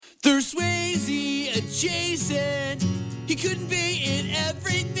There's Swayze adjacent. He couldn't be in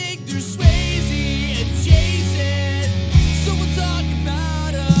everything. There's Swayze adjacent. So we'll talk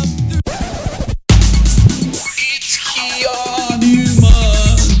about him. It's Keanu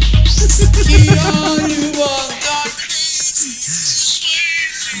Month. Keanu Month.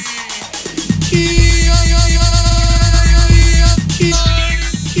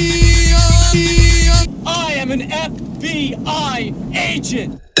 I am an FBI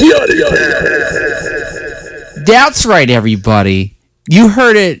agent. That's right, everybody. You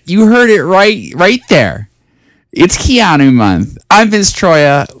heard it. You heard it right there. It's Keanu Month. I'm Vince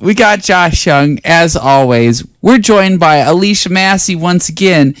Troya. We got Josh Young, as always. We're joined by Alicia Massey once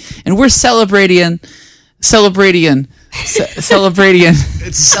again, and we're celebrating. It's a celebration. It's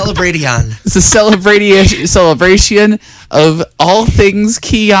a celebration of all things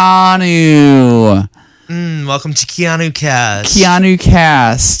Keanu. Welcome to Keanu Cast. Keanu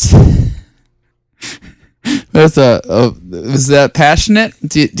Cast. Was that passionate?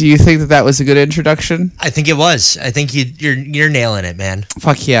 Do you think that was a good introduction? I think it was. I think you're nailing it, man.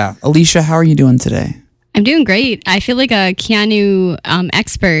 Fuck yeah. Alicia, how are you doing today? I'm doing great. I feel like a Keanu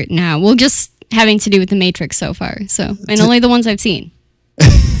expert now. Well, just having to do with the Matrix so far. And only the ones I've seen.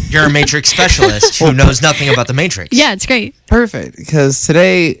 You're a Matrix specialist who knows nothing about the Matrix. Yeah, it's great. Perfect. Because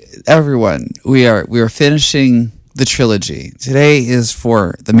today, everyone, we are finishing the trilogy. Today is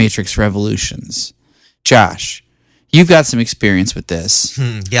for the Matrix Revolutions. Josh, you've got some experience with this.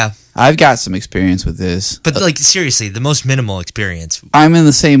 Yeah. I've got some experience with this. But, seriously, the most minimal experience. I'm in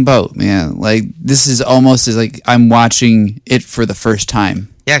the same boat, man. Like, this is almost as like I'm watching it for the first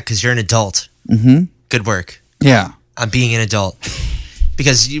time. Yeah, because you're an adult. Mm-hmm. Good work. Yeah. I'm being an adult.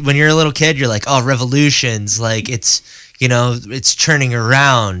 Because when you're a little kid, you're like, oh, revolutions. Like, it's turning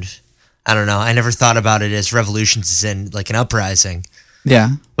around. I don't know. I never thought about it as revolutions as in, like, an uprising. Yeah.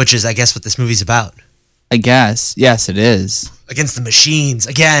 Which is, I guess, what this movie's about. I guess. Yes, it is. Against the machines,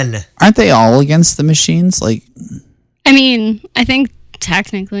 again. Aren't they all against the machines? Like, I mean, I think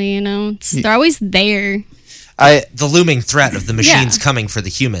technically, they're always there. The looming threat of the machines coming for the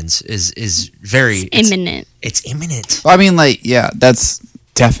humans is very... imminent. It's imminent. I mean, like, yeah, that's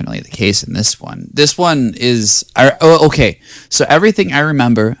definitely the case in this one. This one is... okay, so everything I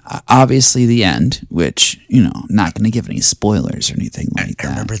remember, obviously the end, which, not going to give any spoilers or anything like that. I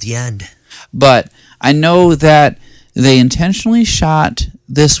remember the end. But I know that they intentionally shot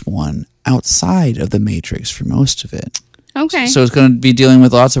this one outside of the Matrix for most of it. Okay. So it's going to be dealing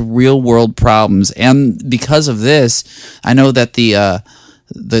with lots of real world problems, and because of this, I know that the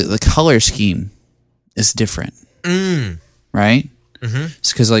color scheme is different. Right? Mm-hmm.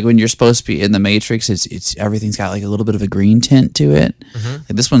 It's because like when you're supposed to be in the Matrix, it's everything's got like a little bit of a green tint to it. Mm-hmm. Like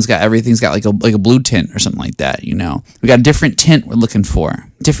this one's got everything's got like a blue tint or something like that. We got a different tint we're looking for,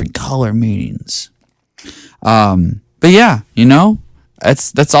 different color meanings. But yeah,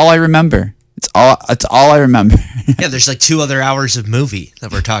 that's all I remember. It's all I remember. Yeah, there's like 2 other hours of movie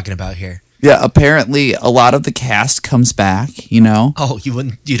that we're talking about here. Yeah, apparently a lot of the cast comes back, Oh,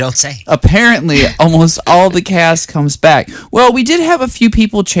 you don't say. Apparently almost all the cast comes back. Well, we did have a few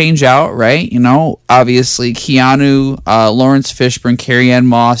people change out, right? Obviously Keanu, Lawrence Fishburne, Carrie-Anne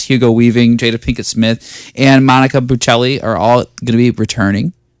Moss, Hugo Weaving, Jada Pinkett Smith, and Monica Bellucci are all going to be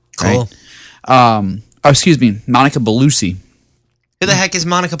returning. Cool. Right? Excuse me, Monica Bellucci. Who the heck is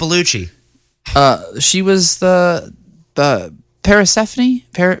Monica Bellucci? She was the Persephone?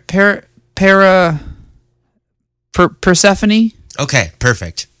 Persephone? Okay,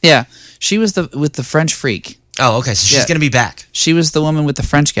 perfect. Yeah, she was with the French freak. Oh, okay, so she's going to be back. She was the woman with the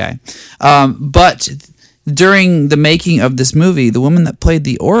French guy. But during the making of this movie, the woman that played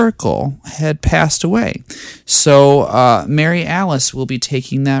the Oracle had passed away. So Mary Alice will be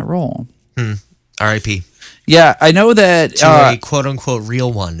taking that role. R.I.P. Yeah, I know that... to a quote-unquote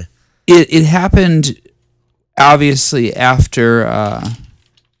real one. It happened, obviously, after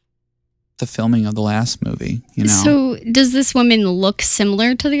the filming of the last movie, So does this woman look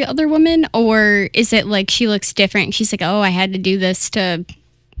similar to the other woman, or is it like she looks different? She's like, oh, I had to do this to...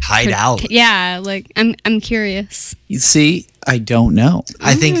 hide out. Yeah, like, I'm curious. You see, I don't know.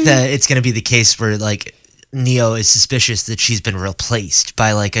 I think that it's going to be the case where, like, Neo is suspicious that she's been replaced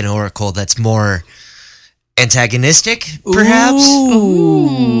by, like, an Oracle that's more... antagonistic, perhaps?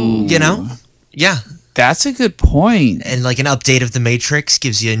 Ooh. Yeah. That's a good point. And like an update of the Matrix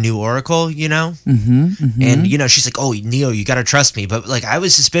gives you a new Oracle, Mm-hmm, mm-hmm. And, she's like, oh, Neo, you gotta trust me. But, like, I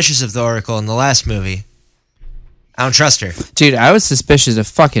was suspicious of the Oracle in the last movie. I don't trust her. Dude, I was suspicious of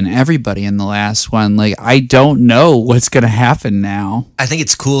fucking everybody in the last one. Like, I don't know what's going to happen now. I think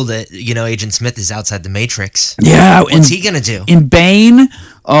it's cool that, Agent Smith is outside the Matrix. Yeah. What's he going to do? And Bane,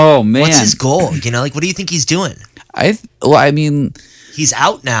 Oh man, What's his goal? You know, like, what do you think he's doing? I mean, He's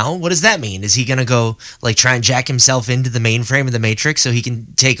out now. What does that mean? Is he going to go, like, try and jack himself into the mainframe of the Matrix so he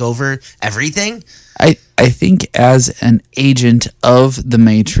can take over everything? I think as an agent of the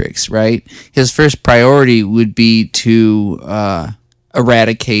Matrix, right, his first priority would be to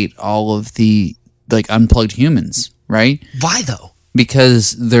eradicate all of the, like, unplugged humans, right? Why, though?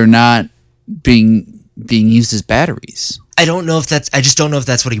 Because they're not being used as batteries. I just don't know if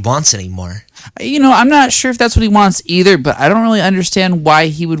that's what he wants anymore. You know, I'm not sure if that's what he wants either, but I don't really understand why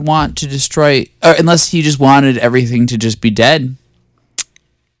he would want to destroy, unless he just wanted everything to just be dead.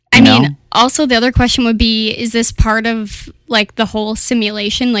 I mean, also the other question would be, is this part of, like, the whole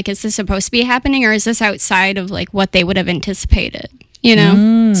simulation? Like, is this supposed to be happening, or is this outside of, like, what they would have anticipated? You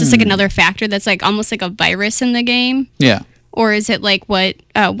know? Is this, like, another factor that's, like, almost like a virus in the game? Yeah. Or is it, like,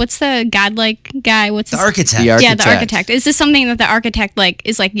 what's the godlike guy? What's The his- architect. Yeah, the architect. Is this something that the architect, like,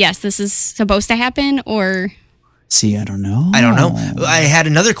 is like, yes, this is supposed to happen, or... See, I don't know. I don't know. I had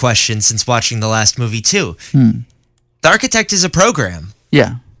another question since watching the last movie, too. The architect is a program.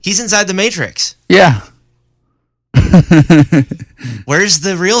 Yeah. He's inside the Matrix. Yeah. Where's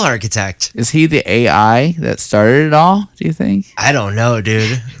the real architect? Is he the AI that started it all, do you think? I don't know,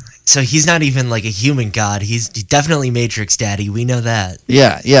 dude. So he's not even like a human god. He's definitely Matrix Daddy. We know that.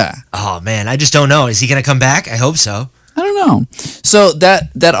 Yeah, yeah. Oh, man. I just don't know. Is he going to come back? I hope so. I don't know. So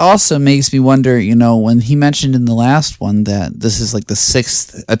that also makes me wonder, you know, when he mentioned in the last one that this is like the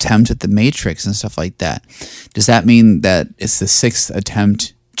 6th attempt at the Matrix and stuff like that. Does that mean that it's the 6th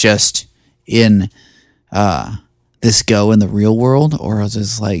attempt just in this go in the real world, or is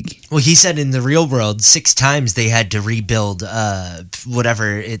this like... Well, he said in the real world, 6 times they had to rebuild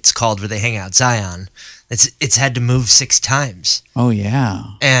whatever it's called where they hang out, Zion. It's had to move 6 times. Oh, yeah.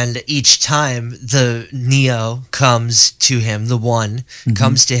 And each time the Neo comes to him, the one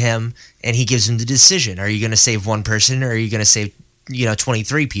comes to him, and he gives him the decision. Are you going to save one person, or are you going to save,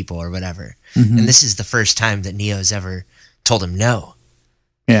 23 people or whatever? And this is the first time that Neo's ever told him no.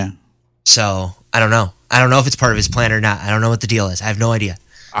 Yeah. So, I don't know. I don't know if it's part of his plan or not. I don't know what the deal is. I have no idea.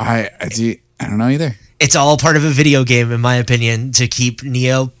 I don't know either. It's all part of a video game, in my opinion, to keep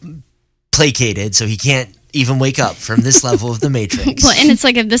Neo placated so he can't even wake up from this level of the Matrix. Well, and it's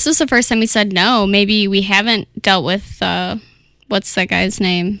like, if this is the first time he said no, maybe we haven't dealt with, what's that guy's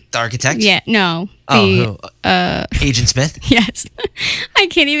name? The architect? Yeah, no. Oh, who? Agent Smith? Yes. I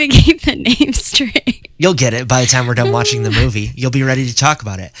can't even keep the name straight. You'll get it by the time we're done watching the movie. You'll be ready to talk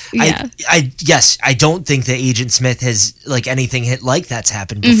about it. Yeah. I don't think that Agent Smith has, like, anything like that's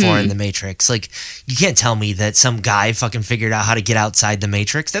happened before in the Matrix. Like, you can't tell me that some guy fucking figured out how to get outside the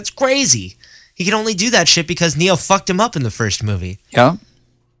Matrix. That's crazy. He can only do that shit because Neo fucked him up in the first movie. Yeah.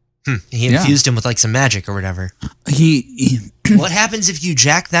 He infused him with, like, some magic or whatever. He What happens if you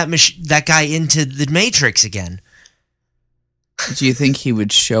jack that guy into the Matrix again? do you think he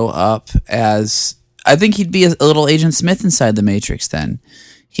would show up as... I think he'd be a little Agent Smith inside the Matrix then.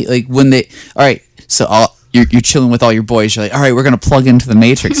 He, like, when they... All right, so you're chilling with all your boys. You're like, all right, we're going to plug into the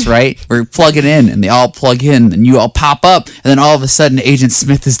Matrix, right? We're plugging in, and they all plug in, and you all pop up, and then all of a sudden Agent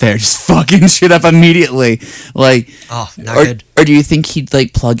Smith is there, just fucking shit up immediately. Like, Oh, not good. Or do you think he'd,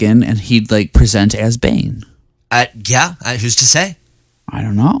 like, plug in and he'd, like, present as Bane? Who's to say? I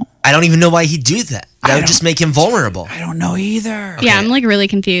don't know. I don't even know why he'd do that. That would just make him vulnerable. I don't know either. Yeah, I'm like really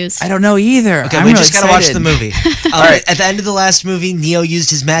confused. I don't know either. Okay, I'm we really just gotta watch excited. the movie. All right. At the end of the last movie, Neo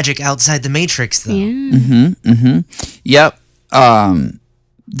used his magic outside the Matrix, though. Yep.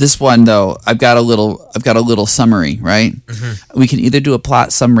 This one though, I've got a little summary, right? We can either do a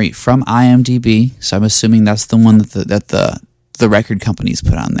plot summary from IMDb, so I'm assuming that's the one that the record companies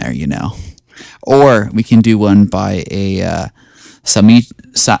put on there, you know, or we can do one by a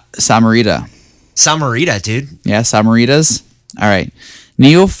Samarita. Samarita, dude. Yeah, Samaritas. All right.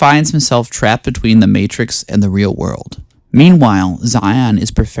 Neo finds himself trapped between the Matrix and the real world. Meanwhile, Zion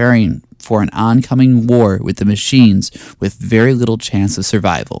is preparing for an oncoming war with the machines with very little chance of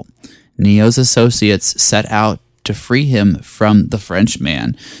survival. Neo's associates set out to free him from the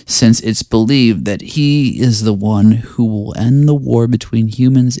Frenchman, since it's believed that he is the one who will end the war between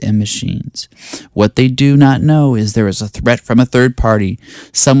humans and machines. What they do not know is there is a threat from a third party,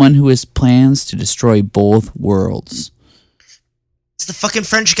 someone who has plans to destroy both worlds. Is the fucking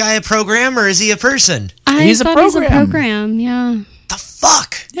French guy a program, or is he a person? He's a thought he's a program. program, yeah. The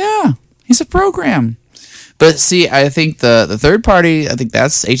fuck? Yeah, he's a program. But see, I think the third party, I think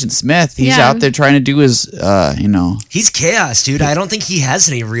that's Agent Smith. He's Yeah. out there trying to do his, He's chaos, dude. I don't think he has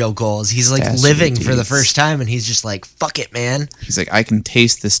any real goals. He's like Dastardly living for the deeds. first time, and he's just like, fuck it, man. he's like, I can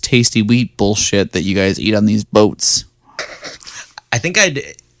taste this tasty wheat bullshit that you guys eat on these boats. I think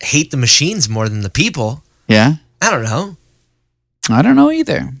I'd hate the machines more than the people. Yeah? I don't know. I don't know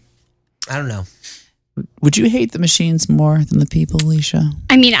either. I don't know. Would you hate the machines more than the people, Alicia?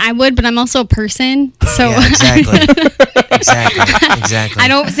 I mean, I would, but I'm also a person, so Yeah, exactly. exactly. I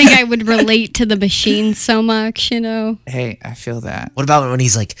don't think I would relate to the machines so much, you know. Hey, I feel that. What about when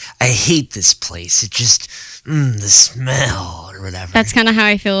he's like, I hate this place. It just, the smell or whatever. That's kind of how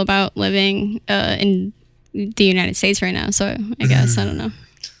I feel about living in the United States right now. So I guess I don't know.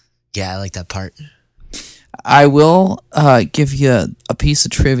 Yeah, I like that part. I will give you a piece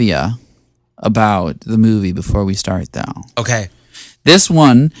of trivia about the movie before we start, though. Okay. This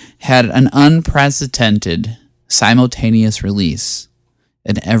one had an unprecedented simultaneous release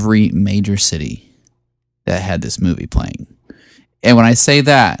in every major city that had this movie playing. And when I say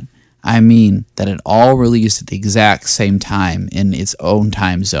that, I mean that it all released at the exact same time in its own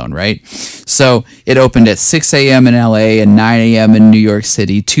time zone, right? So it opened at 6 a.m. in LA and 9 a.m. in New York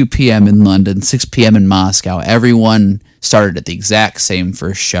City, 2 p.m. in London, 6 p.m. in Moscow. Everyone started at the exact same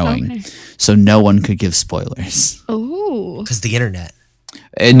first showing. Okay. So no one could give spoilers. Oh. Because the internet.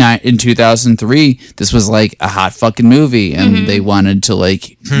 In 2003, this was like a hot fucking movie, and they wanted to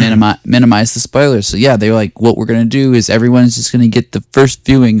like minimize the spoilers. So yeah, they were like, what we're going to do is everyone's just going to get the first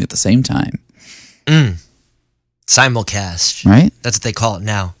viewing at the same time. Simulcast. Right? That's what they call it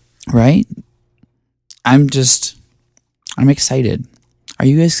now. Right? I'm excited. Are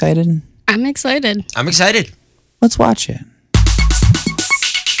you guys excited? I'm excited. I'm excited. Let's watch it.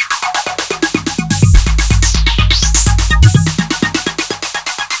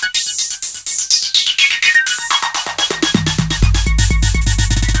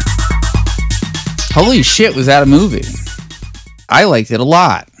 Holy shit, was that a movie? I liked it a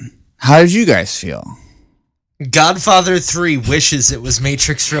lot. How did you guys feel? Godfather 3 wishes it was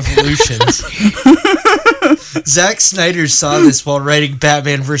Matrix Revolutions. Zack Snyder saw this while writing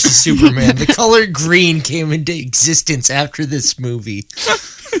Batman vs. Superman. The color green came into existence after this movie.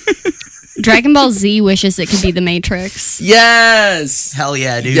 Dragon Ball Z wishes it could be the Matrix. Yes! Hell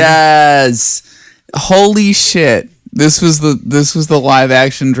yeah, dude. Yes! Holy shit. This was the live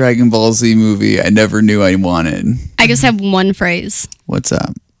action Dragon Ball Z movie I never knew I wanted. I just have one phrase. What's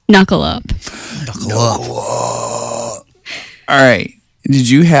up? Knuckle up. Knuckle up. All right. Did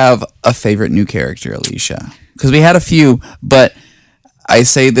you have a favorite new character, Alicia? Because we had a few, but I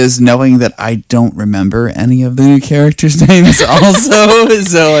say this knowing that I don't remember any of the new characters' names also.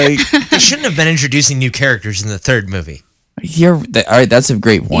 So like, They shouldn't have been introducing new characters in the third movie. all right, that's a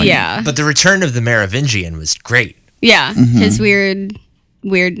great point. Yeah. But the return of the Merovingian was great. Yeah. His weirdness.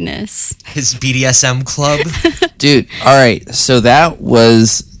 His BDSM club. Dude, all right. So that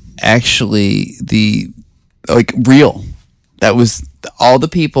was actually real. That was all the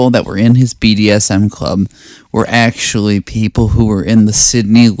people that were in his BDSM club were actually people who were in the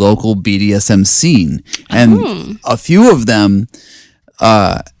Sydney local BDSM scene. And a few of them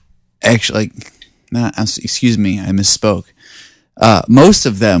excuse me, I misspoke. Most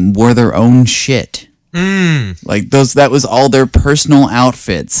of them wore their own shit. Like that was all their personal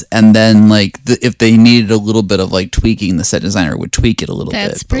outfits, and then like if they needed a little bit of like tweaking, the set designer would tweak it a little bit.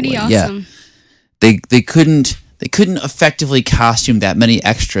 That's pretty awesome. Yeah, they couldn't effectively costume that many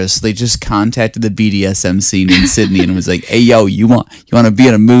extras, so they just contacted the BDSM scene in Sydney and was like, "Hey, yo, you want to be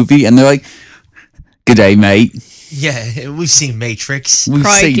in a movie?" And they're like, "Good day, mate. Yeah, we've seen Matrix. We've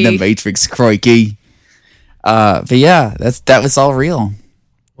Crikey. seen the Matrix, crikey." But yeah, that was all real.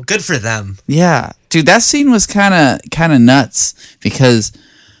 Well, good for them. Yeah, dude, that scene was kind of nuts because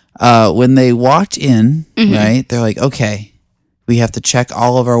when they walked in, right, they're like, okay, we have to check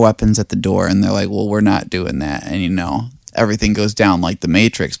all of our weapons at the door, and they're like, well, we're not doing that, and everything goes down like the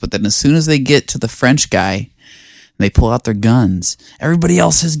Matrix. But then as soon as they get to the French guy, they pull out their guns. Everybody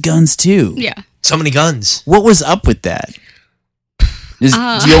else has guns too. Yeah. So many guns. What was up with that? Do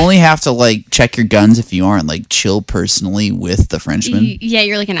you only have to like check your guns if you aren't like chill personally with the Frenchman? Yeah,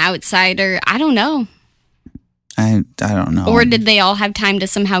 you're like an outsider. I don't know. I don't know. Or did they all have time to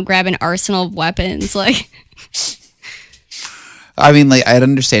somehow grab an arsenal of weapons? Like, I mean, like I'd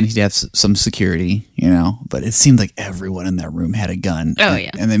understand he'd have some security, but it seemed like everyone in that room had a gun. Oh,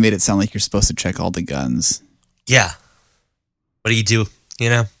 yeah. And they made it sound like you're supposed to check all the guns. Yeah. What do you do?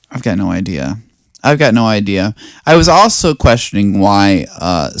 I've got no idea. I was also questioning why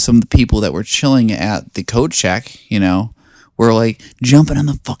some of the people that were chilling at the code check, were like jumping on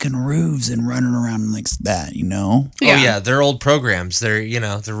the fucking roofs and running around like that, Oh yeah, they're old programs. They're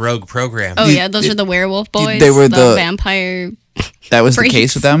the rogue programs. Oh yeah, those are the werewolf boys. They were the vampire. That was freaks. the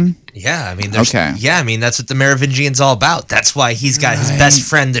case with them. Yeah, I mean, okay. Yeah, I mean that's what the Merovingian's all about. That's why he's got his best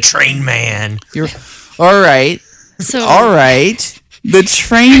friend, the Train Man. You're all right. So all right. The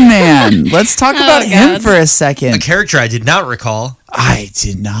Train Man. Let's talk about him for a A second. character I did not recall. I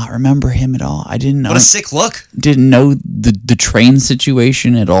did not remember him at all. I didn't know. What a sick look. Didn't know the train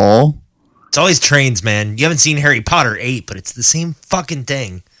situation at all. It's always trains, man. You haven't seen Harry Potter 8, but it's the same fucking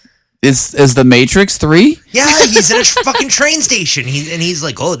thing. Is the Matrix 3? Yeah, he's at a fucking train station. He's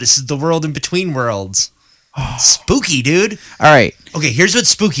like, oh, this is the world in between worlds. Spooky, dude. All right. Okay, here's what's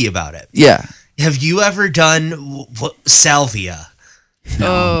spooky about it. Yeah. Have you ever done salvia?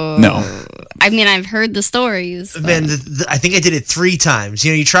 No. I mean, I've heard the stories. but- Man, I think I did it 3 times.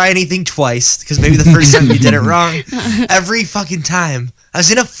 You try anything twice, because maybe the first time you did it wrong. Every fucking time. I was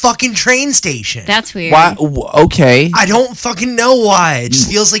in a fucking train station. That's weird. Why? Okay. I don't fucking know why. It just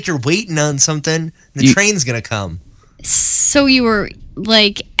feels like you're waiting on something. And the train's gonna come. So you were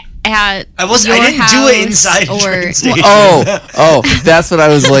like at I your didn't do it house inside a train or station. Oh, that's what I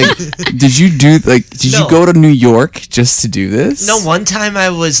was like. Did you No. go to New York just to do this? No, one time I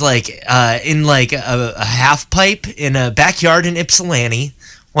was like in like a half pipe in a backyard in Ypsilanti.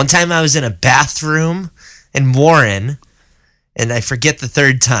 One time I was in a bathroom in Warren. And I forget the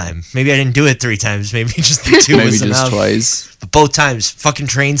third time. Maybe I didn't do it 3 times. Maybe just the 2 Maybe was just enough. twice. But both times, fucking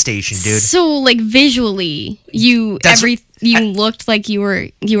train station, dude. So like visually, you looked like you were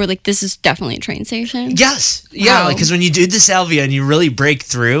like, this is definitely a train station. Yes. Yeah, Wow. like, because when you do the salvia and you really break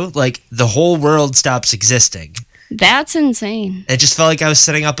through, like, the whole world stops existing. That's insane. It just felt like I was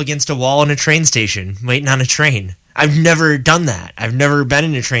sitting up against a wall in a train station, waiting on a train. I've never done that. I've never been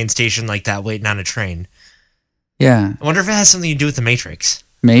in a train station like that, waiting on a train. Yeah, I wonder if it has something to do with the Matrix.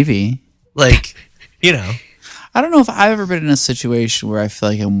 maybe. Like, you know, I don't know if I've ever been in a situation where I feel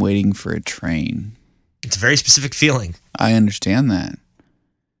like I'm waiting for a train. it's a very specific feeling. I understand that.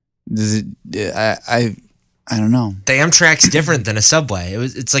 Does it? I don't know. The Amtrak's different than a subway.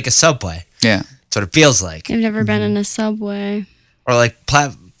 It's like a subway. Yeah. That's what it feels like. I've never been in a subway. Or like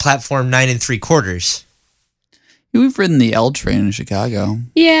platform 9 3/4. We've ridden the L train in Chicago.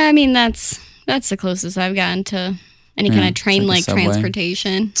 Yeah, I mean that's the closest I've gotten to any kind of train like a like subway.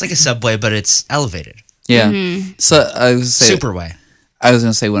 transportation. It's like a subway, but it's elevated. Yeah. So I was say, Superway. I was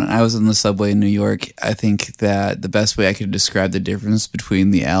gonna say when I was in the subway in New York, I think that the best way I could describe the difference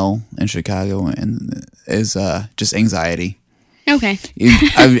between the L in Chicago and is just anxiety. Okay.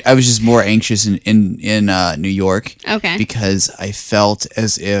 I was just more anxious in New York. Okay. Because I felt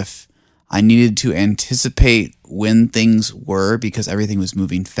as if I needed to anticipate when things were because everything was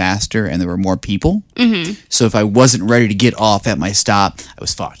moving faster and there were more people. Mm-hmm. So if I wasn't ready to get off at my stop, I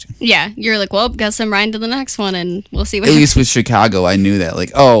was fucked. Yeah, you're like, well, guess I'm riding to the next one, and we'll see what. At least with Chicago, I knew that.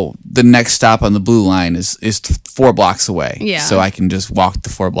 Like, oh, the next stop on the blue line is 4 blocks away. Yeah. So I can just walk the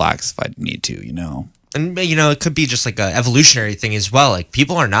 4 blocks if I need to, you know. And, you know, it could be just like an evolutionary thing as well. Like,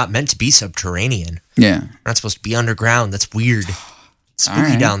 people are not meant to be subterranean. Yeah. They're not supposed to be underground. That's weird. It's spooky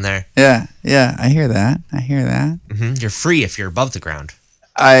right. down there. Yeah. I hear that. You're free if you're above the ground.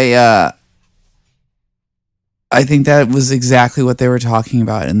 I think that was exactly what they were talking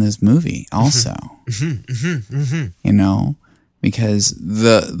about in this movie also. You know, because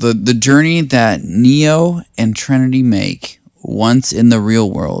the journey that Neo and Trinity make once in the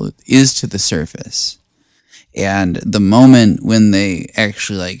real world is to the surface. And the moment when they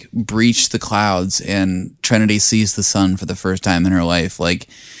actually like breach the clouds and Trinity sees the sun for the first time in her life, like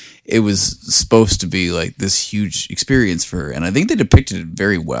it was supposed to be like this huge experience for her. And I think they depicted it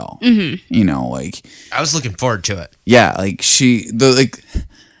very well. Mm-hmm. You know, like I was looking forward to it. yeah, like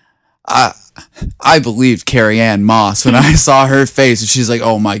I believed Carrie Ann Moss when I saw her face and she's like,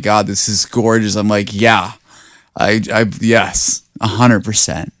 oh my God, this is gorgeous. I'm like, yeah, I yes,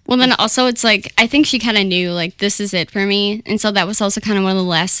 100%. Well, then also it's like, I think she kind of knew, like, this is it for me. And so that was also kind of one of the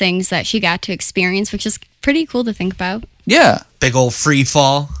last things that she got to experience, which is pretty cool to think about. Yeah. Big old free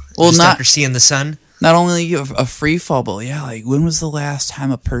fall. Well, just not- after seeing the sun. Not only a free fall, but yeah, like when was the last time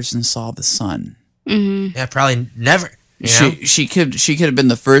a person saw the sun? Yeah, probably never. You know? She could have been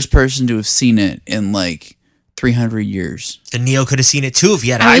the first person to have seen it in like 300 years. And Neo could have seen it too if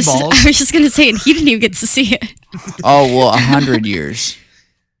he had I eyeballs. was just going to say, and he didn't even get to see it. Oh well, 100 years.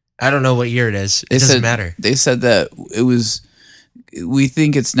 I don't know what year it is. It They doesn't said, matter. They said that it was. We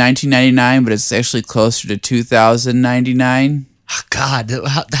think it's 1999, but it's actually closer to 2099. Oh, God,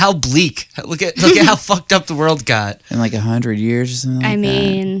 how bleak. Look at how fucked up the world got. In like 100 years or something. I like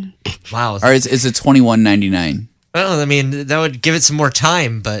mean, Wow. that. Or it's a 2199. Well, I mean, that would give it some more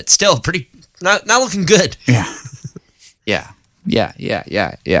time, but still pretty not looking good. Yeah.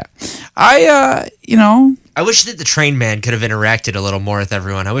 I I wish that the train man could have interacted a little more with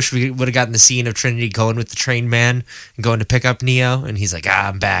everyone. I wish we would have gotten the scene of Trinity going with the train man and going to pick up Neo, and he's like,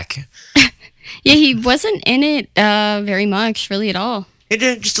 I'm back. Yeah, he wasn't in it very much, really at all. He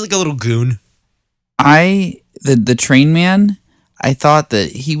did just like a little goon. The train man, I thought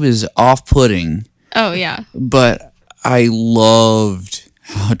that he was off-putting, Oh, yeah. but I loved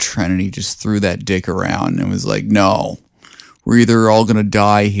how Trinity just threw that dick around and was like, no, we're either all going to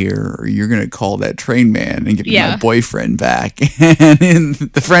die here or you're going to call that train man and get my boyfriend back. And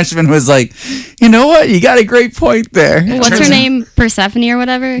the Frenchman was like, you know what? You got a great point there. What's her name? Persephone or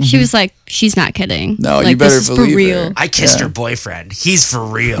whatever? She was like, she's not kidding. No, like, you better this is believe for real. her. I kissed her boyfriend. He's for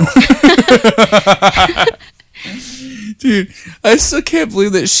real. Dude, I still can't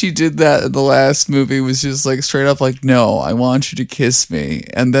believe that she did that in the last movie. Was just like straight up like, no, I want you to kiss me.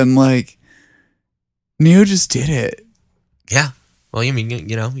 And then like, Neo just did it. Yeah. Well, you mean,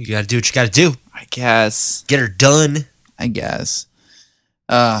 you know, you got to do what you got to do. I guess. Get her done. I guess.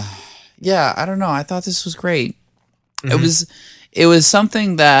 Yeah, I don't know. I thought this was great. It was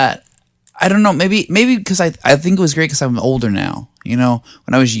something that, I don't know, maybe because I think it was great because I'm older now. You know,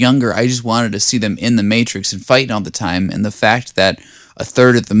 when I was younger, I just wanted to see them in the Matrix and fighting all the time. And the fact that a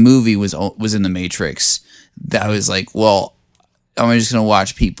third of the movie was in the Matrix, that I was like, well, I'm just going to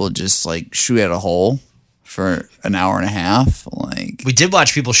watch people just like shoot at a hole for an hour and a half. Like, we did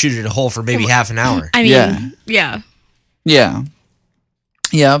watch people shoot at a hole for maybe half an hour. I mean, yeah.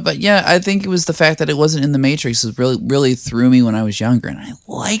 Yeah, but yeah, I think it was the fact that it wasn't in the Matrix that really threw me when I was younger, and I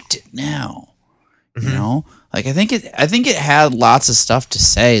liked it now. You know, like I think it had lots of stuff to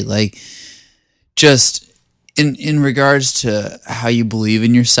say, like just in regards to how you believe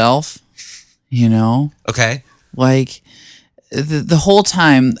in yourself. You know, Okay. like the whole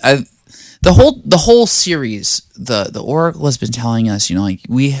time, the whole series, the Oracle has been telling us, you know, like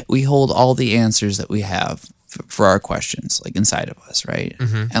we hold all the answers that we have for our questions, like inside of us, right?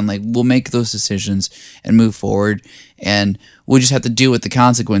 And like we'll make those decisions and move forward, and we'll just have to deal with the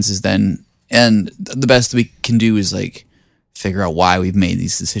consequences then. And the best we can do is like figure out why we've made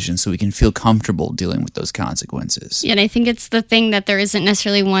these decisions so we can feel comfortable dealing with those consequences. Yeah, and I think it's the thing that there isn't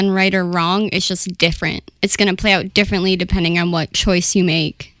necessarily one right or wrong. It's just different. It's going to play out differently depending on what choice you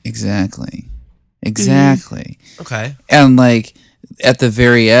make. Exactly. Okay. And like at the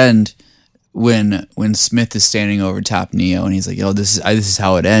very end, when Smith is standing over top Neo and he's like, "Oh, this is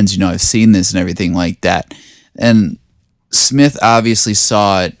how it ends." You know, I've seen this and everything like that. And Smith obviously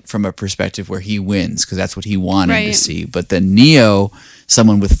saw it from a perspective where he wins because that's what he wanted to see. But then Neo,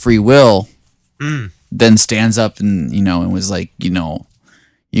 someone with free will, then stands up and and was like,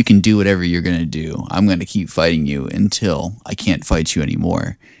 you can do whatever you're gonna do. I'm gonna keep fighting you until I can't fight you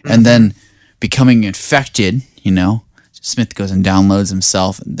anymore. And then becoming infected, Smith goes and downloads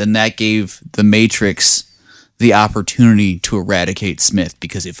himself, and then that gave the Matrix the opportunity to eradicate Smith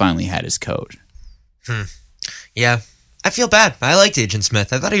because it finally had his code. Yeah. I feel bad. I liked Agent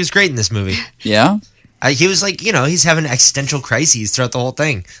Smith. I thought he was great in this movie. Yeah? He was like, he's having existential crises throughout the whole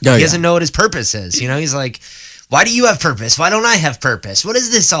thing. He doesn't know what his purpose is. He's like, why do you have purpose? Why don't I have purpose? What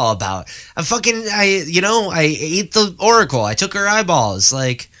is this all about? I ate the Oracle. I took her eyeballs.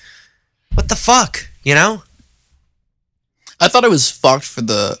 Like, what the fuck? I thought it was fucked for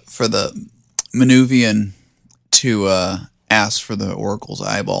the Manuvian to ask for the Oracle's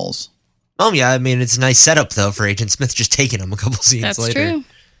eyeballs. Oh, yeah. I mean, it's a nice setup, though, for Agent Smith just taking them a couple scenes later. That's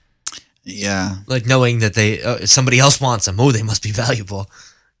true. Yeah. Like, knowing that somebody else wants them. Oh, they must be valuable.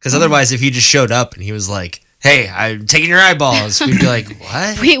 Because otherwise, if he just showed up and he was like, hey, I'm taking your eyeballs, we'd be like,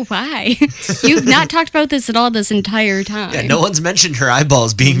 what? Wait, why? You've not talked about this at all this entire time. Yeah, no one's mentioned her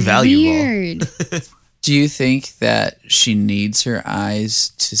eyeballs being valuable. Weird. Do you think that she needs her eyes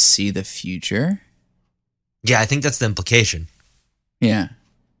to see the future? Yeah, I think that's the implication. Yeah.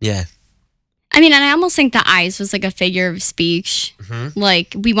 Yeah. I mean, and I almost think the eyes was like a figure of speech.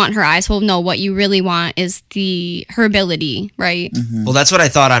 Like, we want her eyes. Well, no, what you really want is her ability, right? Well, that's what I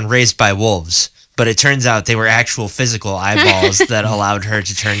thought on Raised by Wolves, but it turns out they were actual physical eyeballs that allowed her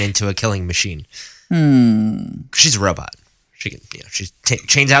to turn into a killing machine. She's a robot. She can, she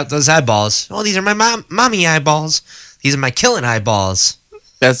chains out those eyeballs. Oh, these are my mommy eyeballs. These are my killing eyeballs.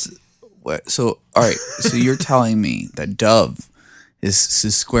 That's what. So, all right. So you're telling me that Dove is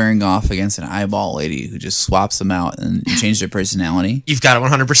squaring off against an eyeball lady who just swaps them out and changes their personality? You've got it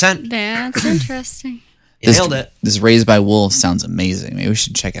 100%. That's interesting. You nailed it. This Raised by Wolves sounds amazing. Maybe we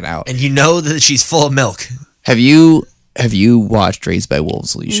should check it out. And you know that she's full of milk. Have you watched Raised by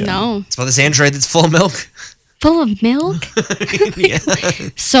Wolves, Alicia? No. It's about this android that's full of milk. Full of milk? Yeah.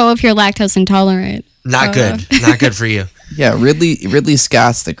 So if you're lactose intolerant. Not good. Not good for you. Yeah, Ridley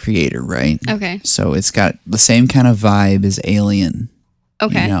Scott's the creator, right? Okay. So it's got the same kind of vibe as Alien.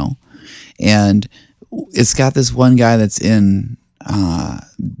 Okay. And it's got this one guy that's in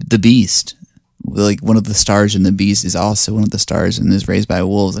The Beast, like one of the stars in The Beast is also one of the stars and is raised by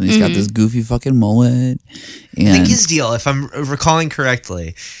wolves, and he's got this goofy fucking mullet. And I think his deal, if I'm recalling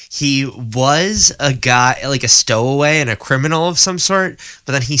correctly, he was a guy, like a stowaway and a criminal of some sort,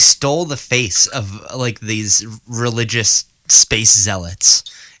 but then he stole the face of like these religious space zealots,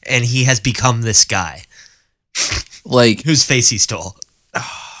 and he has become this guy, like whose face he stole.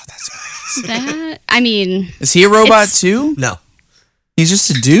 I mean, is he a robot too? No, He's just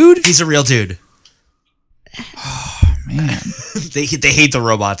a dude? he's a real dude. Man. They hate the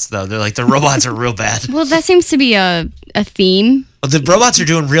robots though. They're like, the robots are real bad. well, that seems to be a theme. But the robots are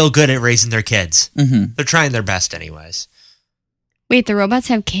doing real good at raising their kids. Mm-hmm. They're trying their best anyways. Wait, the robots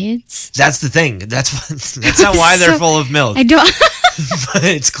have kids? That's the thing. That's not why they're full of milk. I don't. But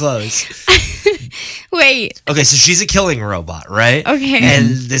it's close. Wait. Okay, so she's a killing robot, right? Okay. And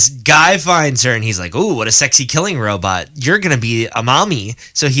this guy finds her and he's like, "Ooh, what a sexy killing robot. You're going to be a mommy."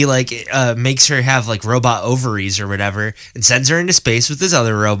 So he like makes her have like robot ovaries or whatever and sends her into space with this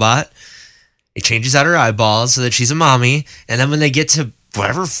other robot. He changes out her eyeballs so that she's a mommy, and then when they get to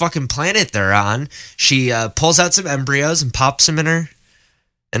whatever fucking planet they're on, she pulls out some embryos and pops them in her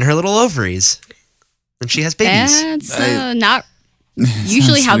little ovaries. And she has babies. That's not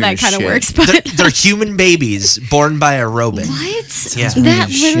usually how that kind of works, but They're human babies born by a robot. what? Yeah. That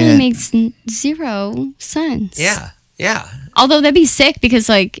Shit. literally makes zero sense. Yeah. Although that'd be sick because,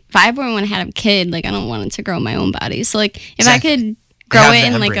 like, if I ever want to have a kid, like, I don't want it to grow my own body. So, like, if Exactly. I could grow Have it the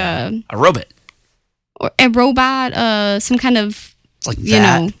in, like, embryo. A robot. a robot, some kind of, Like you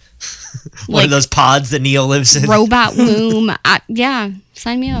that. know, One like of those pods that Neo lives in. robot womb. Yeah,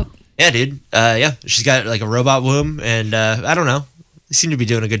 sign me up. Yeah, dude. Yeah. She's got like a robot womb, and I don't know. They seem to be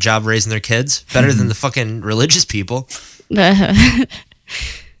doing a good job raising their kids. Better than the fucking religious people.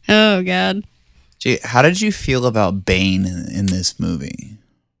 Oh, God. Gee, how did you feel about Bane in this movie?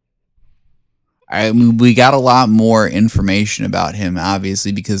 I mean, we got a lot more information about him,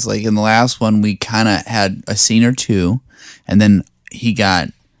 obviously, because like in the last one, we kind of had a scene or two, and then he got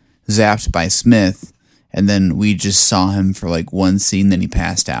zapped by Smith, and then we just saw him for like one scene, then he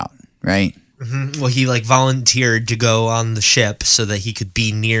passed out, right? Well, he like volunteered to go on the ship so that he could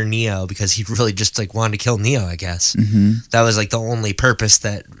be near Neo because he really just like wanted to kill Neo, I guess. Mm-hmm. That was like the only purpose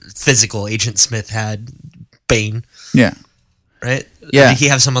that physical Agent Smith had. Bane, Yeah. right? Yeah. Or did he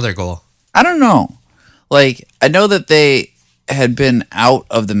have some other goal? I don't know. Like, I know that they had been out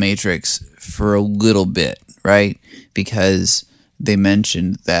of the Matrix for a little bit, right? Because they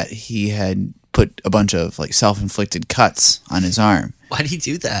mentioned that he had put a bunch of like self-inflicted cuts on his arm. Why did he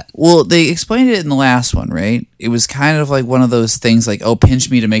do that? Well, they explained it in the last one, right? It was kind of like one of those things like, oh, pinch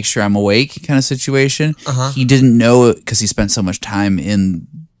me to make sure I'm awake kind of situation. Uh-huh. He didn't know it because he spent so much time in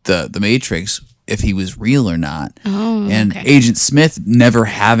the Matrix if he was real or not. Oh, and okay. Agent Smith never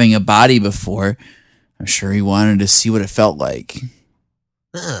having a body before, I'm sure he wanted to see what it felt like.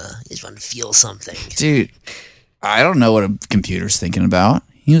 I just want to feel something. Dude, I don't know what a computer's thinking about.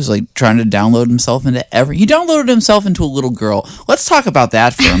 He was like trying to download himself into he downloaded himself into a little girl. Let's talk about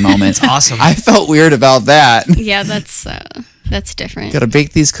that for a moment. It's awesome. I felt weird about that. Yeah, that's different. Gotta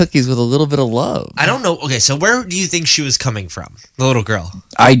bake these cookies with a little bit of love. I don't know. Okay, so where do you think she was coming from? The little girl.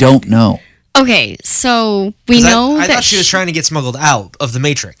 I don't know. Okay, so we 'Cause know I that thought she was trying to get smuggled out of the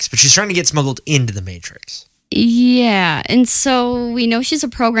Matrix, but she's trying to get smuggled into the Matrix. Yeah, and so we know she's a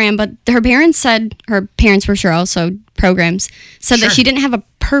program, but her parents were sure also programs, said Sure. that she didn't have a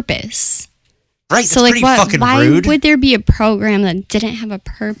purpose. Right, that's So like pretty what? fucking Why rude. would there be a program that didn't have a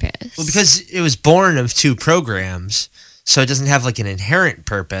purpose? Well, because it was born of two programs, so it doesn't have like an inherent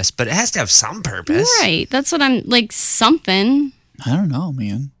purpose, but it has to have some purpose. Right, that's what I'm like something. I don't know,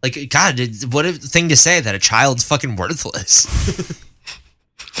 man. Like, God, what a thing to say that a child's fucking worthless.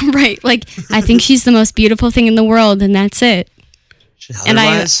 Right, like I think she's the most beautiful thing in the world, and that's it. And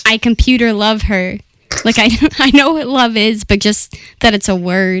Otherwise, I computer love her. Like I know what love is, but just that it's a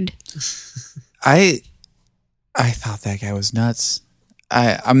word. I thought that guy was nuts.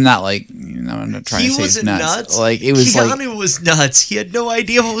 I'm not like, I'm not trying he to say wasn't he's nuts. nuts. Like it was Keanu like, was nuts. He had no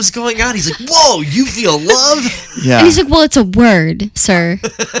idea what was going on. He's like, "Whoa, you feel love?" yeah. And he's like, well, it's a word, sir.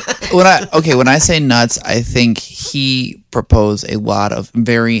 when I say nuts, I think he proposed a lot of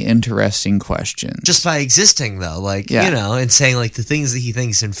very interesting questions. Just by existing, though, like Yeah. and saying like the things that he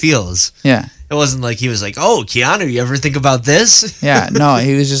thinks and feels. Yeah. It wasn't like he was like, "Oh, Keanu, you ever think about this?" Yeah, no,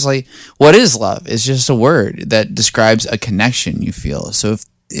 he was just like, what is love? It's just a word that describes a connection you feel. So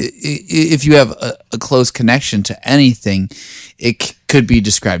if you have a close connection to anything, it could be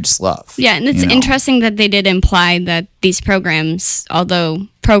described as love. Yeah, and it's interesting that they did imply that these programs, although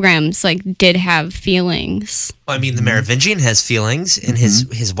programs like did have feelings. Well, I mean, the Merovingian has feelings, and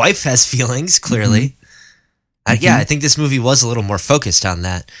his wife has feelings, clearly. Yeah, I think this movie was a little more focused on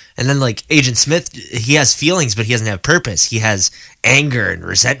that. And then, like, Agent Smith, he has feelings, but he doesn't have purpose. He has anger and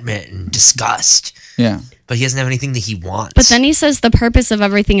resentment and disgust. Yeah. But he doesn't have anything that he wants. But then he says the purpose of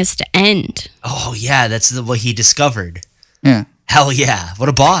everything is to end. Oh, yeah, that's what he discovered. Yeah. Hell yeah. What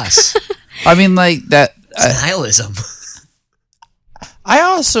a boss. I mean, like, that... It's nihilism. I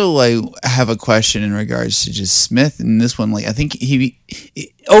also have a question in regards to just Smith in this one. Like, I think he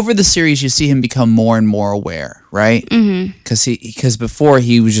over the series you see him become more and more aware, right? Because before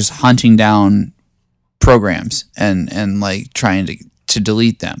he was just hunting down programs and like trying to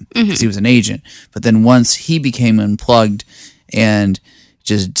delete them because he was an agent. But then once he became unplugged and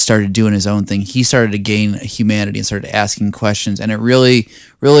just started doing his own thing, he started to gain humanity and started asking questions, and it really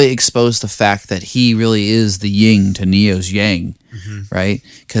exposed the fact that he really is the yin to Neo's yang, right?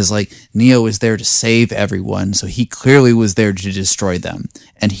 Because like Neo was there to save everyone, so he clearly was there to destroy them,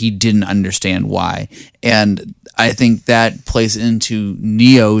 and he didn't understand why. And I think that plays into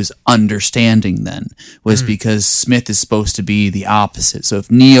Neo's understanding then, was because Smith is supposed to be the opposite. So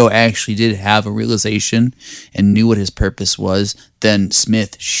if Neo actually did have a realization and knew what his purpose was, then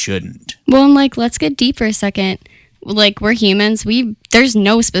Smith shouldn't. Well, and like, let's get deep for a second. Like, we're humans. There's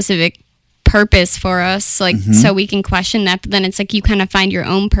no specific purpose for us, like, so we can question that. But then it's like you kind of find your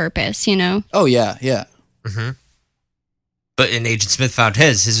own purpose, you know? Oh, yeah, yeah. But in Agent Smith found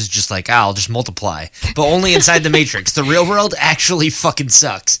his is just like, I'll just multiply. But only inside the Matrix. The real world actually fucking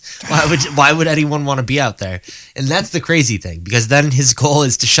sucks. Why would anyone want to be out there? And that's the crazy thing, because then his goal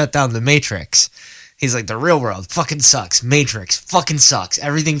is to shut down the Matrix. He's like, the real world fucking sucks. Matrix fucking sucks.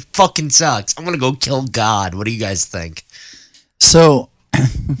 Everything fucking sucks. I'm gonna go kill God. What do you guys think? So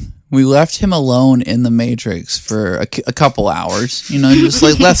we left him alone in the Matrix for a couple hours, just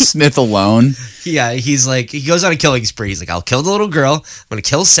like left Smith alone. Yeah, he's like, he goes on a killing spree. He's like, I'll kill the little girl, I'm going to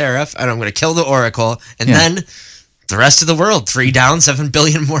kill Seraph, and I'm going to kill the Oracle, and then the rest of the world, 3 down, 7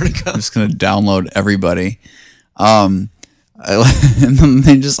 billion more to go. I'm just going to download everybody. And then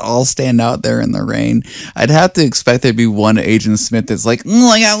they just all stand out there in the rain. I'd have to expect there'd be one Agent Smith that's like,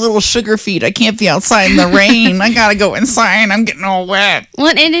 I got little sugar feet. I can't be outside in the rain. I gotta go inside. I'm getting all wet.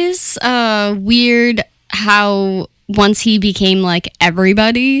 Well, it is weird how once he became like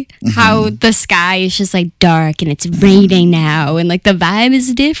everybody, how the sky is just like dark and it's raining now, and like the vibe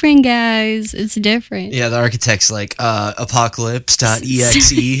is different, guys. It's different. Yeah, the architect's like,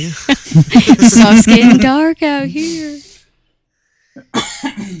 apocalypse.exe. So it's getting dark out here.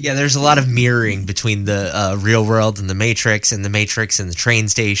 Yeah, there's a lot of mirroring between the real world and the Matrix and the train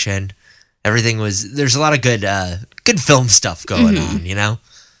station. There's a lot of good film stuff going on,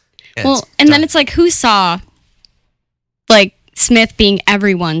 And then it's like, who saw like Smith being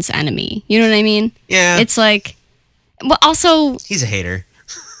everyone's enemy? You know what I mean? Yeah. It's like, well, also, he's a hater.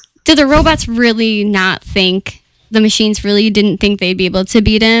 Did the robots really not think, the machines really didn't think they'd be able to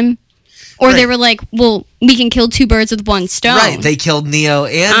beat him? Or they were like, well, we can kill 2 birds with 1 stone. Right, they killed Neo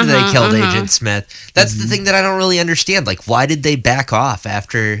and they killed Agent Smith. That's the thing that I don't really understand. Like, why did they back off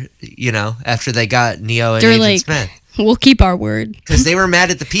after they got Neo and Agent Smith? We'll keep our word. Because they were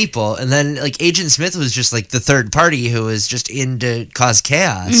mad at the people, and then like Agent Smith was just like the third party who was just in to cause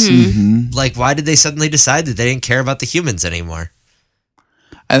chaos. Like, why did they suddenly decide that they didn't care about the humans anymore?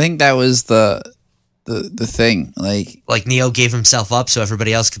 I think that was the thing. Like Neo gave himself up so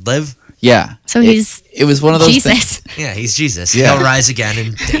everybody else could live. Yeah. So it was one of those Jesus. things. Yeah, he's Jesus. Yeah. He'll rise again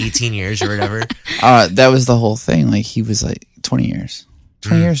in 18 years or whatever. That was the whole thing. Like, he was like 20 years.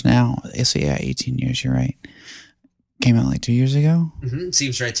 20 years now. So yeah, 18 years, you're right. Came out like 2 years ago?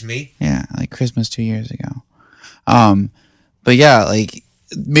 Seems right to me. Yeah, like Christmas 2 years ago. But yeah, like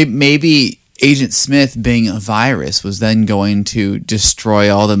maybe Agent Smith being a virus was then going to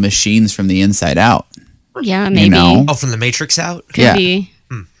destroy all the machines from the inside out. Yeah, maybe. Oh, from the Matrix out? Could be.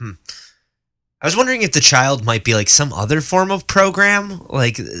 I was wondering if the child might be like some other form of program.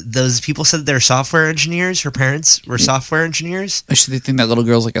 Like, those people said they're software engineers. Her parents were software engineers. Should they think that little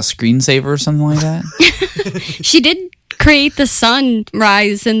girl's like a screensaver or something like that? She did create the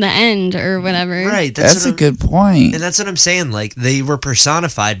sunrise in the end or whatever. Right. That's a good point. And that's what I'm saying. Like, they were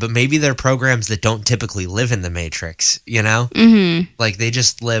personified, but maybe they're programs that don't typically live in the Matrix, Like, they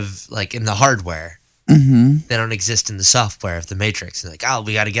just live like in the hardware. They don't exist in the software of the Matrix. They're like,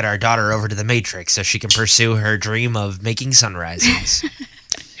 we got to get our daughter over to the Matrix so she can pursue her dream of making sunrises.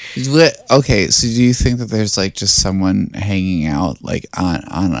 Okay, so do you think that there's like just someone hanging out like on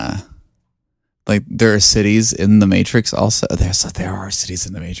a Like there are cities in the Matrix also. There are cities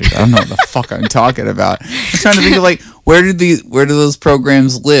in the Matrix. I don't know what the fuck I'm talking about. I'm trying to think of like where do those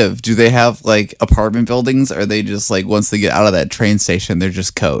programs live? Do they have like apartment buildings? Or are they just like once they get out of that train station, they're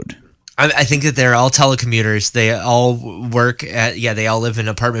just code? I think that they're all telecommuters. They all work at they all live in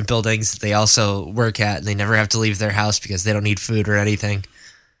apartment buildings that they also work at, and they never have to leave their house because they don't need food or anything.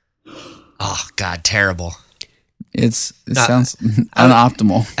 Oh God, terrible. It sounds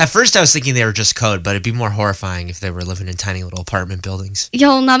unoptimal. At first, I was thinking they were just code, but it'd be more horrifying if they were living in tiny little apartment buildings.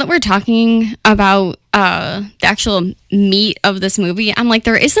 Yo, now that we're talking about the actual meat of this movie, I'm like,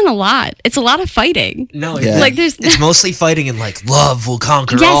 there isn't a lot. It's a lot of fighting. No, like there's it's mostly fighting and like love will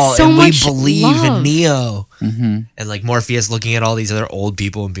conquer Yes, all, so and we much believe love. in Neo. Mm-hmm. And like Morpheus looking at all these other old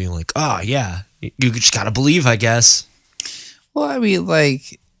people and being like, oh yeah, you just gotta believe, I guess. Well, I mean,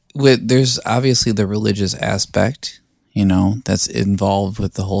 like there's obviously the religious aspect, you know, that's involved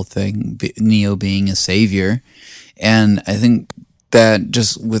with the whole thing, Neo being a savior. And I think that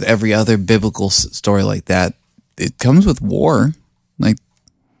just with every other biblical story like that, it comes with war. Like,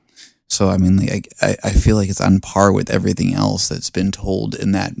 so, I mean, like, I feel like it's on par with everything else that's been told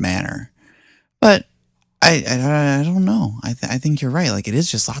in that manner. But I don't know. I think you're right. Like, it is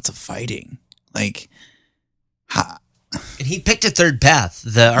just lots of fighting. Like, And he picked a third path.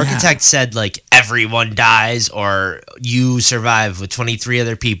 The architect said, like, everyone dies or you survive with 23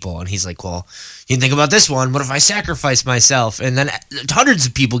 other people. And he's like, well, you think about this one. What if I sacrifice myself? And then hundreds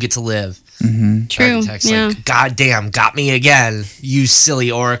of people get to live. mm-hmm. true. Architect's Yeah. like, God damn, got me again. You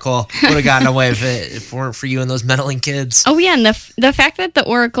silly Oracle. Would have gotten away with it if it weren't for you and those meddling kids. Oh yeah, and the fact that the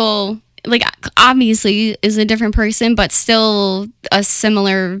Oracle, like, obviously is a different person, but still a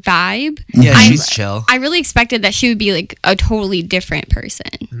similar vibe. Yeah, I- she's chill. I really expected that she would be like a totally different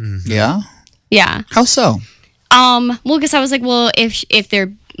person. Yeah. Yeah. How so? Well, because I was like, well, if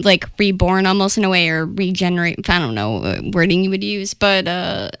they're like reborn almost in a way or regenerate, I don't know what wording you would use, but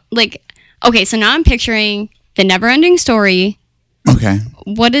like, okay, so now I'm picturing the never-ending story. Okay.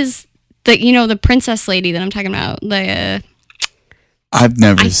 What is the princess lady that I'm talking about? The I've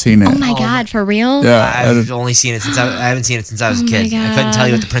never seen it. oh my god, for real? Yeah. I've only seen it since I haven't seen it since I was a Oh my kid. I couldn't tell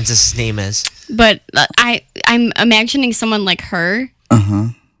you what God. the princess's name is. But I'm imagining someone like her,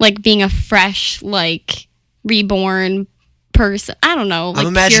 like being a fresh, like reborn person. I don't know. Like I'm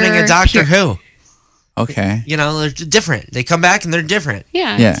imagining pure- a Doctor pure- Who. Okay. You know, they're different. They come back and they're different.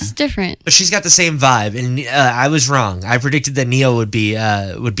 Yeah, Yeah. it's different. But she's got the same vibe, and I was wrong. I predicted that Neo would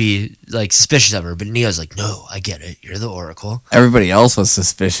be like suspicious of her, but Neo's like, "No, I get it. You're the Oracle." Everybody else was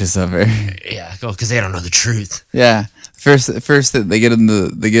suspicious of her. Yeah, because they don't know the truth. Yeah. First they get in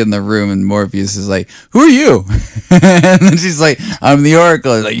the room and Morpheus is like, "Who are you?" And then she's like, "I'm the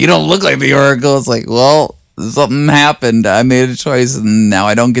Oracle." He's like, "You don't look like the Oracle." It's like, well, something happened. I made a choice, and now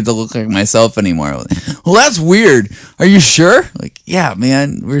I don't get to look like myself anymore. Well, that's weird. Are you sure? Like, yeah,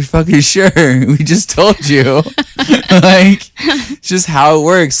 man, we're fucking sure. We just told you. Like, it's just how it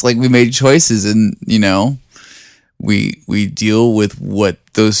works. Like, we made choices, and we deal with what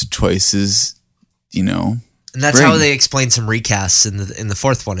those choices, And that's Bring. how they explain some recasts in the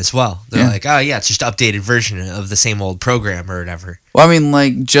fourth one as well. They're Yeah. like, "Oh yeah, it's just an updated version of the same old program or whatever." Well, I mean,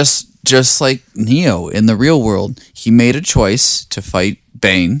 like just like Neo in the real world, he made a choice to fight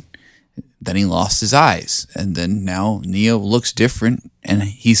Bane. Then he lost his eyes, and then now Neo looks different, and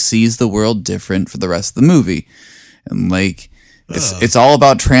he sees the world different for the rest of the movie. And like, it's all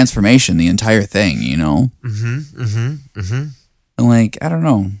about transformation, the entire thing, And like, I don't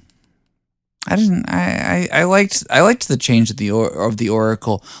know. I liked the change of the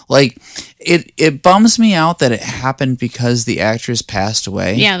Oracle. Like, it bums me out that it happened because the actress passed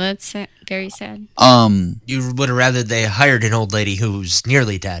away. Yeah, that's very sad. You would have rather they hired an old lady who's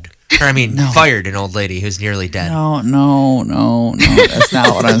nearly dead, or I mean, fired an old lady who's nearly dead. No. That's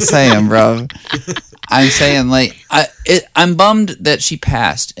not what I'm saying, bro. I'm saying like I'm bummed that she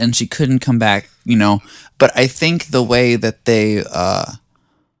passed and she couldn't come back. But I think the way that they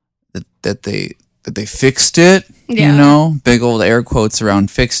that they fixed it, Yeah. big old air quotes around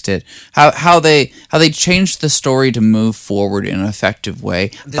fixed it. How they changed the story to move forward in an effective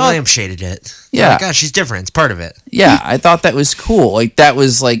way. They lampshaded it. Yeah. Like, gosh, she's different. It's part of it. Yeah, I thought that was cool. That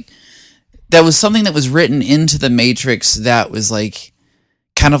was something that was written into the Matrix that was like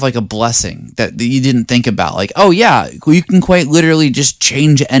kind of like a blessing that you didn't think about. Like, oh yeah, you can quite literally just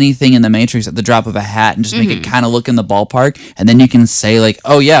change anything in the Matrix at the drop of a hat and just make it kind of look in the ballpark, and then you can say like,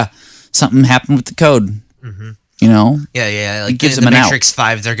 oh yeah, something happened with the code. Yeah. Like gives in them the an out. Matrix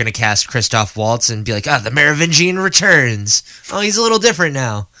 5, they're gonna cast Christoph Waltz and be like, the Merovingian returns. Oh, he's a little different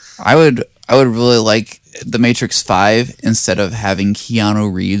now. I would really like The Matrix 5, instead of having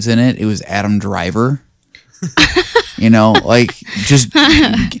Keanu Reeves in it, it was Adam Driver. Like just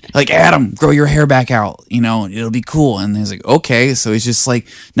like Adam, grow your hair back out. It'll be cool. And he's like, okay. So he's just like,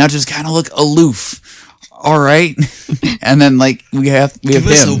 now just kind of look aloof. All right. And then like we have him.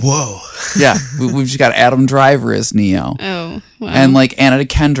 Whoa. Yeah, we've just got Adam Driver as Neo. Oh, wow. And like Anna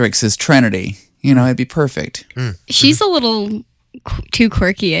Kendricks as Trinity. It'd be perfect. She's a little too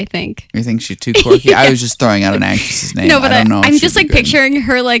quirky, I think. You think she's too quirky? I was just throwing out an actress's name. No, but I don't know if I'm she'd just be like good. picturing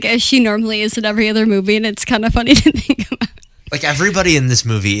her like as she normally is in every other movie, and it's kind of funny to think about. Like everybody in this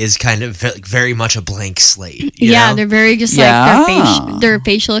movie is kind of very much a blank slate. You Yeah, know? they're very just Yeah. like their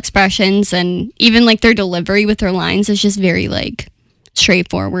facial expressions and even like their delivery with their lines is just very like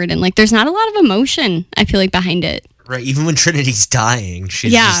straightforward, and like there's not a lot of emotion, I feel like, behind it. Right, even when Trinity's dying,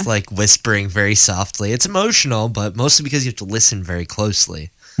 she's Yeah. just like whispering very softly. It's emotional, but mostly because you have to listen very closely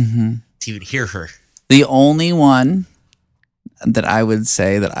to even hear her. The only one that I would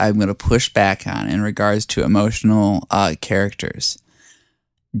say that I'm going to push back on in regards to emotional characters,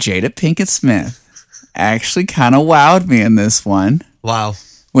 Jada Pinkett Smith actually kind of wowed me in this one Wow.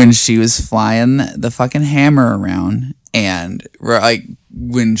 when she was flying the fucking hammer around, and like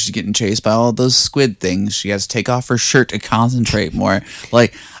when she's getting chased by all those squid things, she has to take off her shirt to concentrate more.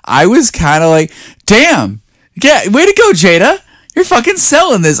 Like, I was kind of like, damn, yeah, way to go, Jada. You're fucking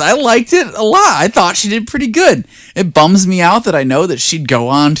selling this. I liked it a lot. I thought she did pretty good. It bums me out that I know that she'd go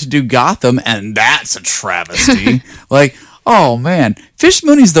on to do Gotham, and that's a travesty. Like, oh man, Fish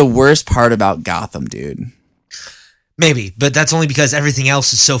Mooney's the worst part about Gotham, dude. Maybe, but that's only because everything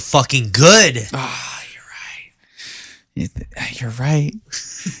else is so fucking good. You're right.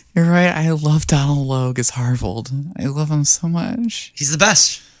 You're right. I love Donald Logue as Harvold. I love him so much. He's the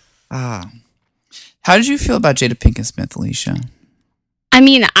best. How did you feel about Jada Pinkett Smith, Alicia? I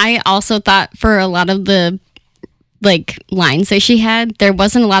mean, I also thought for a lot of the like lines that she had, there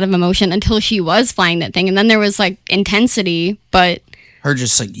wasn't a lot of emotion until she was flying that thing, and then there was like intensity, but Her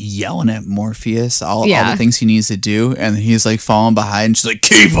just like yelling at Morpheus all Yeah. the things he needs to do, and he's like falling behind. And she's like,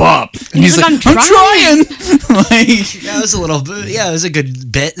 "Keep up!" And he's He's like, like, "I'm "I'm trying." Like, Yeah, it was a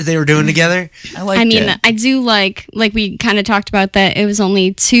good bit that they were doing together. I like. I mean, it. I do like we kind of talked about that it was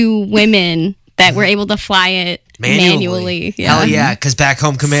only 2 women that were able to fly it manually. Hell yeah, because back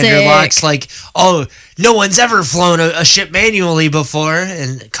home Commander Sick. Locke's like, oh, no one's ever flown a ship manually before.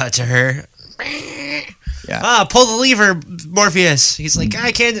 And cut to her. Yeah. Pull the lever, Morpheus. He's like,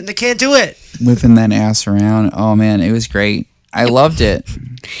 I can't do it. Whipping that ass around. Oh man, it was great. I loved it.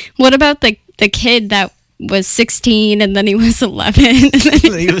 What about the kid that was 16 and then he was 11? And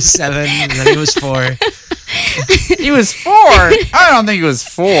then he was 7, and then he was 4. He was 4. I don't think he was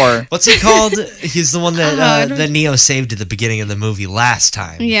 4. What's he called? He's the one I that don't- that Neo saved at the beginning of the movie last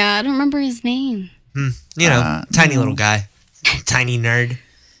time. Yeah, I don't remember his name. You know, tiny little guy, tiny nerd.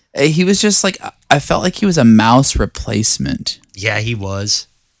 He was just like, I felt like he was a mouse replacement. Yeah, he was.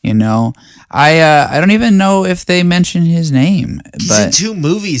 You know, I don't even know if they mentioned his name, He's in but 2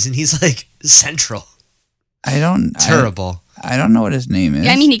 movies, and he's like central. I don't. Terrible. I don't know what his name is.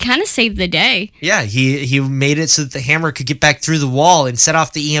 Yeah, I mean, he kind of saved the day. Yeah, he made it so that the hammer could get back through the wall and set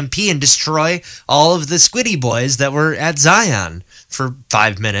off the EMP and destroy all of the Squiddy boys that were at Zion for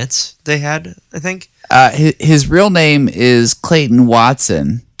 5 minutes. They had, I think. His real name is Clayton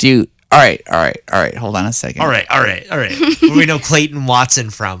Watson. Dude, all right. Hold on a second. All right. Where do we know Clayton Watson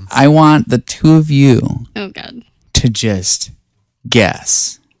from? I want the 2 of you Oh, God. to just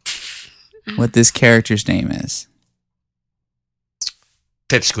guess what this character's name is.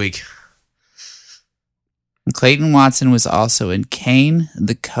 Pipsqueak. Clayton Watson was also in Kane,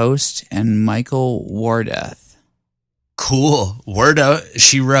 The Coast, and Michael Wardeth. Cool. Word out.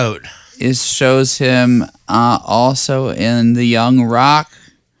 She wrote. It shows him also in The Young Rock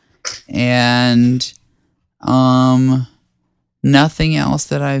and nothing else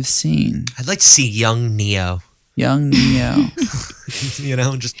that I've seen. I'd like to see young Neo. Young Neo. You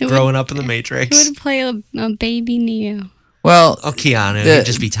know, just Who growing would- up in the Who Matrix. would play a baby Neo? Well, Oh, Keanu. The- He'd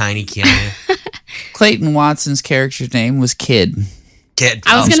just be tiny Keanu. Clayton Watson's character's name was Kid. Kid.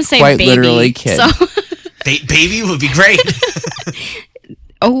 I was going to say quite baby. literally kid. So, Baby would be great.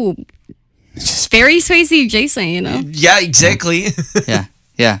 oh, very Swayze Jason, you know? Yeah, exactly. Yeah.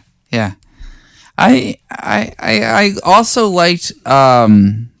 I also liked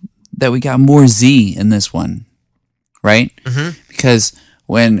that we got more Z in this one, right? Mm-hmm. Because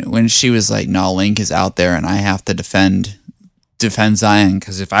when she was like, "No, Link is out there, and I have to defend defend Zion,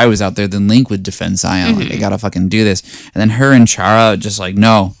 because if I was out there, then Link would defend Zion. Like, I gotta fucking do this. And then her and Chara just like,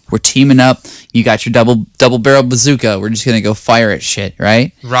 no, we're teaming up. You got your double barrel bazooka. We're just gonna go fire at shit,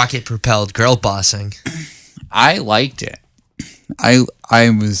 right? Rocket propelled girl bossing. I liked it. I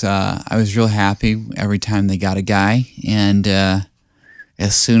was real happy every time they got a guy, and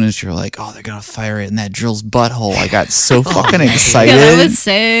as soon as you're like, oh, they're gonna fire it in that drill's butthole, I got so fucking excited. Yeah, that was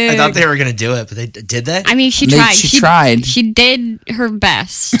sick. I thought they were gonna do it, but did they? I mean, she tried. She tried. She did her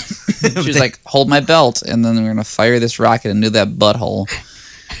best. She was like, hold my belt, and then we're gonna fire this rocket into that butthole.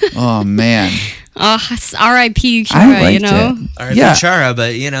 Oh man. R.I.P. I Chara, liked you know? it. Or Yeah. Chara,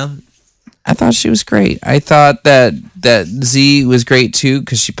 but you know. I thought she was great. I thought that Z was great too,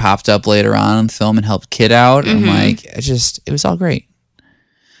 because she popped up later on in the film and helped Kid out. And like, it was all great.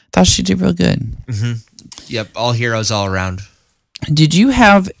 Thought she did real good. Yep, all heroes all around. Did you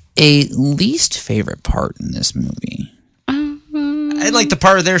have a least favorite part in this movie? I like the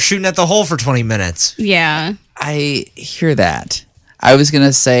part where they're shooting at the hole for 20 minutes. Yeah. I hear that. I was going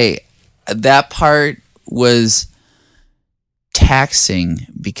to say that part was taxing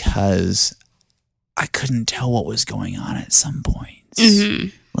because I couldn't tell what was going on at some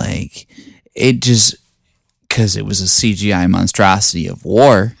points. Like, it just, because it was a CGI monstrosity of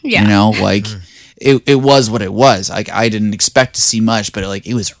war, Yeah. you know, like it was what it was. Like, I didn't expect to see much, but like,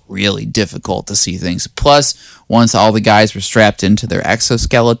 it was really difficult to see things. Plus, once all the guys were strapped into their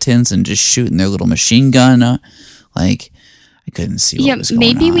exoskeletons and just shooting their little machine gun, like, I couldn't see what was going on.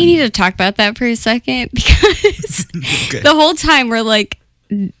 Maybe we need to talk about that for a second, because the whole time we're like,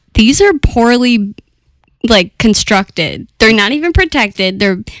 these are poorly like constructed. They're not even protected.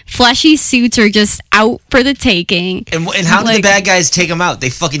 Their fleshy suits are just out for the taking. And how did the bad guys take them out? They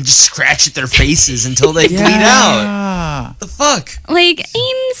fucking just scratch at their faces until they bleed out. The fuck? Like,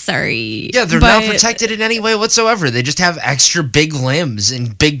 I'm sorry. Yeah, they're not protected in any way whatsoever. They just have extra big limbs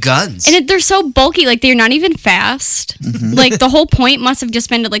and big guns. And they're so bulky, like they're not even fast. Like, the whole point must have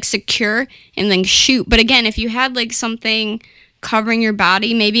just been to like secure and then shoot. But again, if you had like something covering your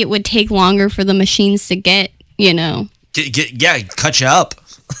body, maybe it would take longer for the machines to get, you know. Cut you up.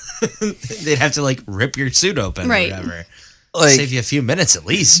 They'd have to like rip your suit open or whatever. Like, save you a few minutes at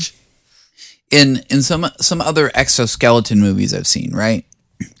least. In some other exoskeleton movies I've seen, right?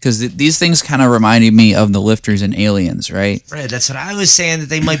 Because these things kind of reminded me of the lifters in Aliens, right? Right, that's what I was saying, that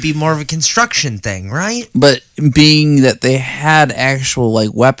they might be more of a construction thing, right? But being that they had actual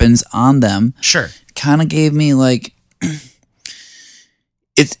like weapons on them, Sure. kind of gave me like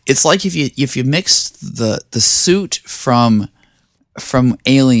it's like if you mixed the suit from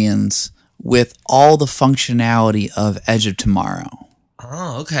Aliens with all the functionality of Edge of Tomorrow.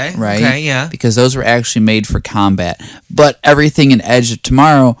 Oh, okay. Right? Okay, yeah. Because those were actually made for combat. But everything in Edge of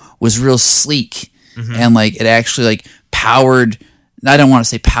Tomorrow was real sleek. And like it actually like powered, I don't want to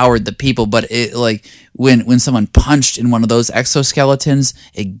say powered the people, but it like when someone punched in one of those exoskeletons,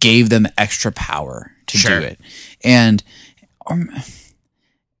 it gave them extra power to do it. And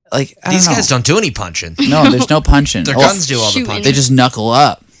like These guys don't do any punching. No, there's no punching. Their guns do all the shooting. punching. They just knuckle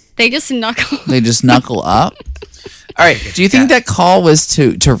up. They just knuckle. They just knuckle up. All right. Do you think that call was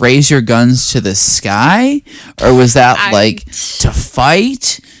to raise your guns to the sky, or was that like to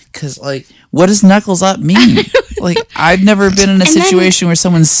fight? Because like, what does knuckles up mean? Like, I've never been in a situation where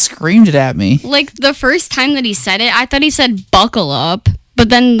someone screamed it at me. Like, the first time that he said it, I thought he said buckle up, but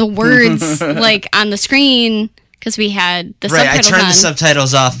then the words like on the screen, because we had the subtitles I turned on. the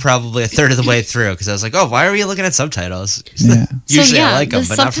subtitles off probably a third of the way through because I was like, oh, why are we looking at subtitles? Yeah. Usually so, yeah, I like them, the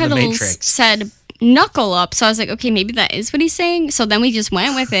but not for the subtitles Matrix. said knuckle up, so I was like, okay, maybe that is what he's saying. So then we just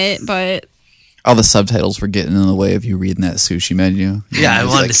went with it, but All the subtitles were getting in the way of you reading that sushi menu. Yeah, I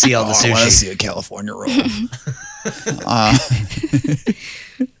wanted to see all the sushi. I want to see a California roll.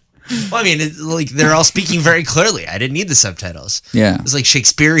 Well, I mean, like they're all speaking very clearly. I didn't need the subtitles. Yeah. It's like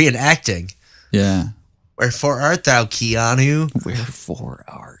Shakespearean acting. Yeah. Wherefore art thou, Keanu? Wherefore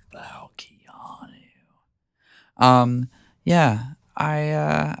art thou, Keanu? Yeah.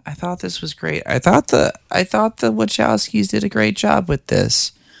 I thought this was great. I thought the Wachowskis did a great job with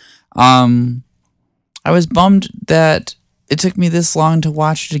this. I was bummed that it took me this long to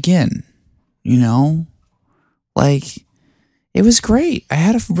watch it again. You know? Like, it was great. I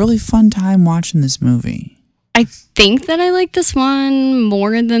had a really fun time watching this movie. I think that I like this one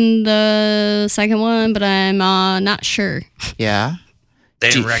more than the second one, but I'm not sure. Yeah?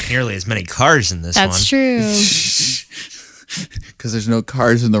 They didn't wreck nearly as many cars in this one. That's true. Because there's no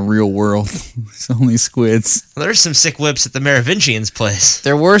cars in the real world. It's only squids. Well, there's some sick whips at the Merovingian's place.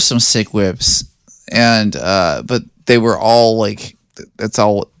 There were some sick whips, and but they were all like, that's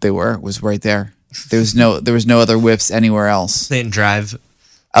all they were, was right there. There was no other whips anywhere else They didn't drive.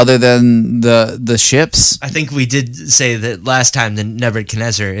 other than the ships. I think we did say that last time the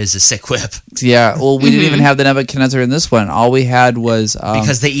Nebuchadnezzar is a sick whip Yeah, well, we didn't even have the Nebuchadnezzar in this one. All we had was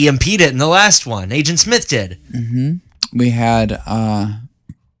because they EMP'd it in the last one. Agent Smith did. we had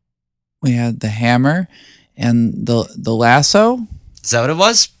the hammer and the lasso. Is that what it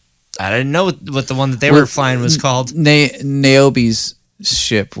was? I didn't know what the one that they were flying was called. Niobe's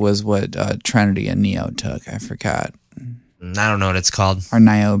ship was what Trinity and Neo took. I forgot. I don't know what it's called. Or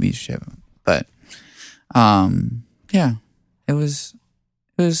Niobe's ship, but yeah, it was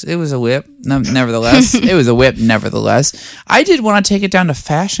a whip. Nevertheless, it was a whip. Nevertheless, I did want to take it down to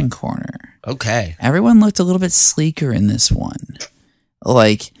Fashion Corner. Okay. Everyone looked a little bit sleeker in this one,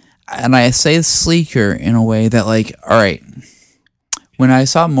 and I say sleeker in a way that, all right. When I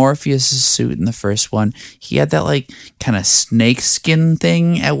saw Morpheus' suit in the first one, he had that kind of snake skin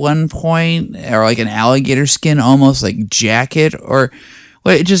thing at one point, or an alligator skin, almost jacket, or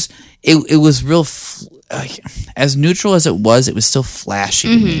it was real. As neutral as it was still flashy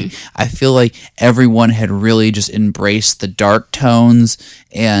to me. I feel like everyone had really just embraced the dark tones,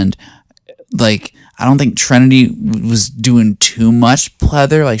 and I don't think Trinity was doing too much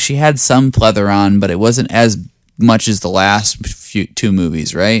pleather. She had some pleather on, but it wasn't as much as the last two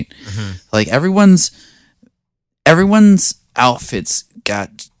movies, right? Everyone's outfits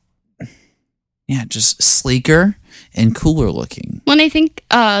got just sleeker and cooler looking. When I think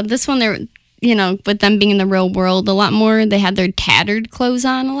this one, they're with them being in the real world a lot more, they had their tattered clothes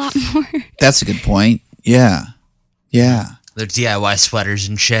on a lot more. That's a good point. Yeah. Their DIY sweaters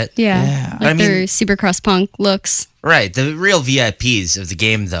and shit. Yeah. Their super crust punk looks. Right. The real VIPs of the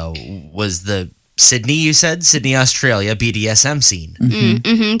game, though, was the Sydney, you said? Sydney, Australia, BDSM scene.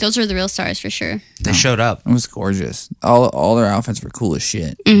 Those are the real stars for sure. They showed up. It was gorgeous. All their outfits were cool as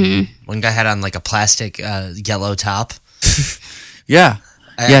shit. One guy had on a plastic yellow top. Yeah.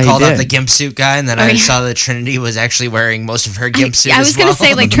 I called out the gimp suit guy, and then I saw that Trinity was actually wearing most of her gimp suit. I was going to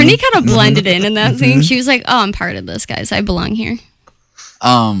say, Trinity kind of blended in that scene. She was like, "Oh, I'm part of this, guys. I belong here."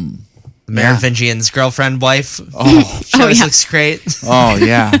 Merovingian's girlfriend, wife. She always looks great. Oh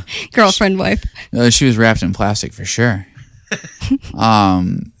yeah, girlfriend, wife. She was wrapped in plastic for sure.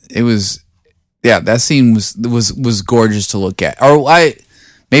 It was, that scene was gorgeous to look at.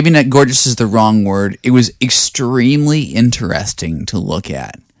 Maybe not gorgeous is the wrong word. It was extremely interesting to look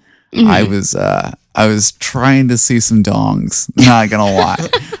at. I was trying to see some dongs. Not gonna lie.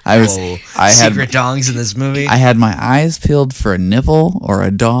 I had secret dongs in this movie. I had my eyes peeled for a nipple or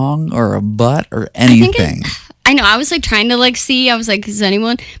a dong or a butt or anything. I know. I was trying to see. I was like, is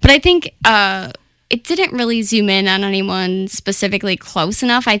anyone? But I think it didn't really zoom in on anyone specifically close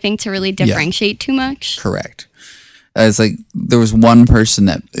enough. I think to really differentiate too much. Correct. It's there was one person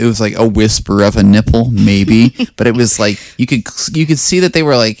that it was a whisper of a nipple, maybe, but it was you could see that they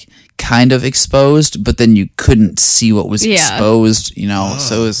were kind of exposed, but then you couldn't see what was exposed,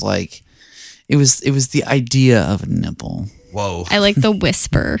 So it was it was the idea of a nipple. Whoa! I like the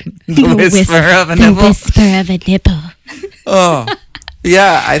whisper. The whisper of a nipple. The whisper of a nipple. Oh,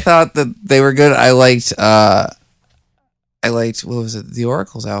 yeah! I thought that they were good. I liked what was it? The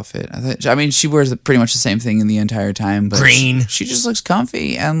Oracle's outfit. She wears pretty much the same thing in the entire time, but green. She just looks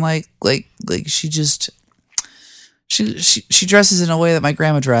comfy and she dresses in a way that my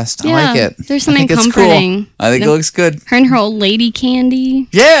grandma dressed. Yeah, I like it. There's something comforting. Cool. I think it looks good. Her and her old lady candy.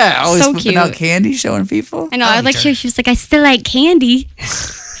 Yeah, always so whipping out candy, showing people. I know. She was like, I still like candy.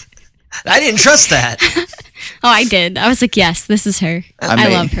 I didn't trust that. Oh, I did. I was like, yes, this is her. I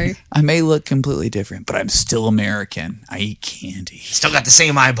love her. I may look completely different, but I'm still American. I eat candy. Still got the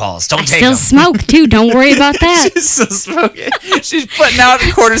same eyeballs. Don't take them. Still smoke, too. Don't worry about that. She's still smoking. She's putting out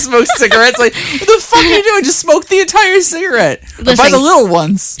quarter-smoked cigarettes. What the fuck are you doing? Just smoke the entire cigarette. Listen, buy the little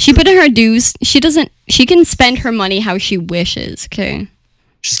ones. She put in her dues. She can spend her money how she wishes, okay?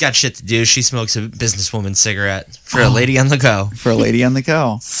 She's got shit to do. She smokes a businesswoman cigarette for a lady on the go. For a lady on the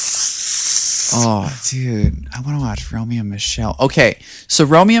go. Oh, dude, I want to watch Romeo and Michelle. Okay, so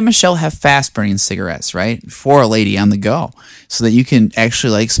Romeo and Michelle have fast-burning cigarettes, right? For a lady on the go, so that you can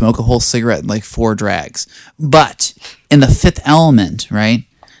actually smoke a whole cigarette in 4 drags. But in The Fifth Element, right,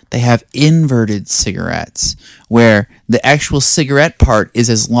 they have inverted cigarettes, where the actual cigarette part is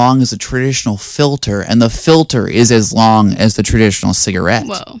as long as a traditional filter, and the filter is as long as the traditional cigarette.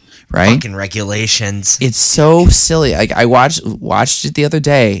 Whoa. Right? Fucking regulations. It's so silly. I watched it the other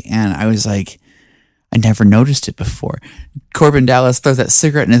day, and I was like, I never noticed it before. Corbin Dallas throws that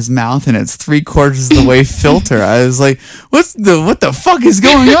cigarette in his mouth, and it's 3/4 of the way filter. I was like, what the fuck is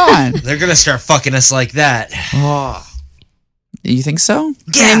going on? They're gonna start fucking us like that. Oh. You think so?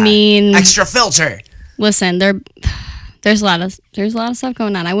 Yeah. I mean, extra filter. listen, there's a lot of stuff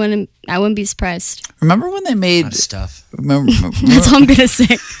going on. I wouldn't be surprised. Remember when they made Lot of stuff. That's all I'm gonna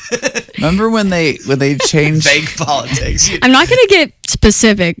say. remember when they changed Fake politics. I'm not gonna get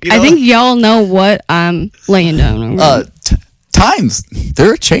specific. You know I think y'all know what I'm laying down. times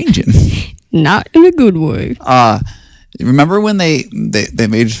they're changing. Not in a good way. Remember when they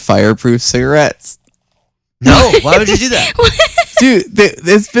made fireproof cigarettes? No, why would you do that? Dude,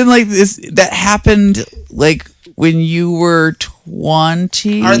 it's been like this. That happened like when you were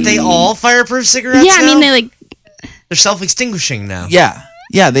 20. Aren't they all fireproof cigarettes? Yeah, I mean now? they're self-extinguishing now.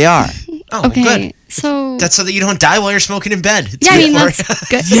 Yeah, they are. Oh, okay. good. So That's so that you don't die while you're smoking in bed. It's yeah, I good mean for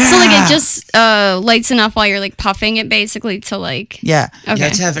that's you. good. So like it just lights enough while you're like puffing it basically to like Yeah, okay. You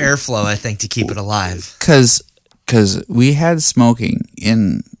have to have airflow, I think, to keep it alive. because we had smoking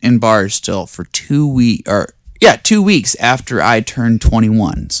in bars still for 2 weeks 2 weeks after I turned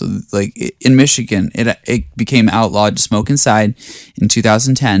 21. So like in Michigan, it became outlawed to smoke inside in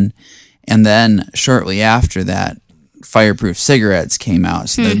 2010, and then shortly after that, fireproof cigarettes came out,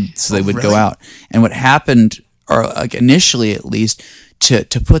 so they would go really? out. And what happened, or like initially at least, to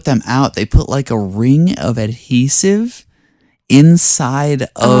put them out, they put like a ring of adhesive inside of.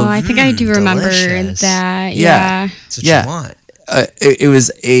 Oh, I think I do remember delicious. that. Yeah. Yeah. That's what Yeah. you want. It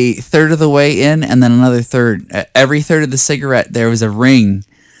was a third of the way in, and then another third. Every third of the cigarette, there was a ring.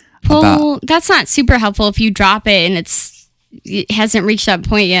 Well, that's not super helpful if you drop it and it hasn't reached that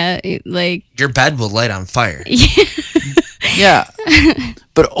point yet. Like Your bed will light on fire. Yeah,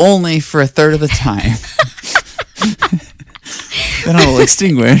 but only for a third of the time. Then it will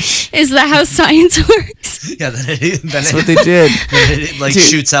extinguish. is that how science works? Yeah, then That's what they did. it like Dude.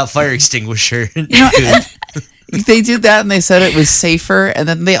 shoots out fire extinguisher. They did that, and they said it was safer. And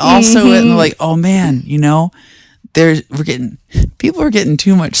then they also went and they're like, "Oh man, people are getting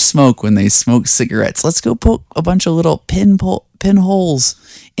too much smoke when they smoke cigarettes. Let's go poke a bunch of little pinholes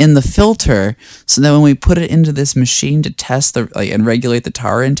in the filter, so that when we put it into this machine to test and regulate the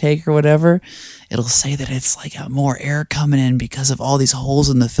tar intake or whatever, it'll say that it's like more air coming in because of all these holes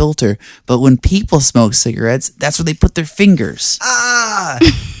in the filter. But when people smoke cigarettes, that's where they put their fingers,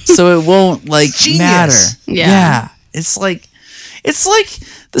 so it won't Genius. matter. Yeah. It's like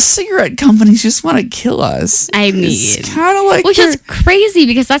the cigarette companies just want to kill us. I mean, It's kind of like which is crazy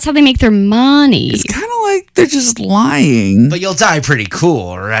because that's how they make their money. it's kind of like they're just lying. But you'll die pretty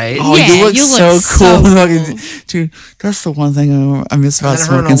cool, right? Oh, Yeah, you look you so look cool. so Fucking- Dude, that's the one thing I miss about And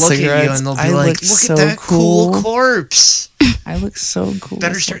everyone smoking will look at you cigarettes. and they'll be I like, look look so at that cool corpse. I look so cool.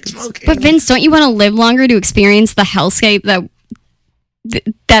 Better start smoking. But Vince, don't you want to live longer to experience the hellscape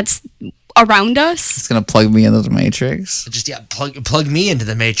that's around us? It's going to plug me into the Matrix. Just plug me into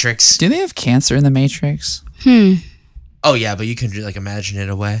the Matrix. Do they have cancer in the Matrix? Oh yeah, but you can like imagine it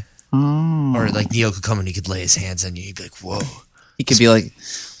away. Oh. Or like Neo could come and he could lay his hands on you. He'd be like, "Whoa, He could be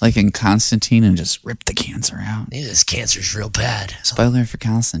like in Constantine and just rip the cancer out. yeah, this cancer's real bad." Spoiler for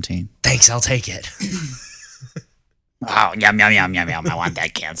Constantine. Thanks, I'll take it. Oh, yum, yum, yum, yum, yum. I want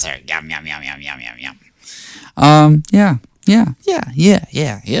that cancer. Yum, yum, yum, yum, yum, yum, yum. Yeah.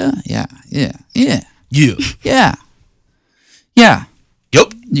 You. Yeah.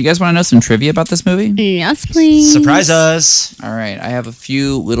 Yup. You guys want to know some trivia about this movie? Yes, please. Surprise us. All right. I have a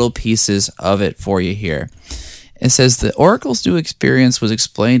few little pieces of it for you here. It says the Oracle's new experience was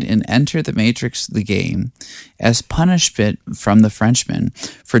explained in Enter the Matrix the game as punishment from the Frenchman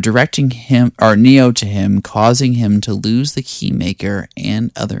for directing him or Neo to him, causing him to lose the keymaker and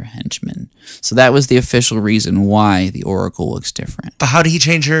other henchmen. So that was the official reason why the Oracle looks different. But how did he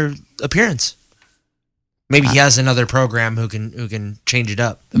change her appearance? Maybe he has another program who can change it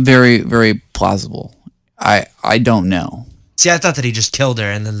up. Very, very plausible. I don't know. See, I thought that he just killed her,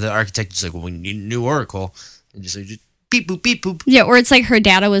 and then the architect was like, "Well, we need a new Oracle," and just beep boop beep boop. Yeah, or it's like her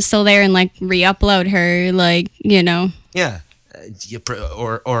data was still there and like re-upload her, like, you know. Yeah,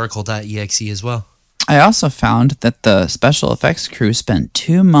 or Oracle.exe as well. I also found that the special effects crew spent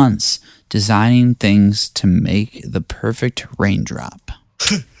 2 months designing things to make the perfect raindrop.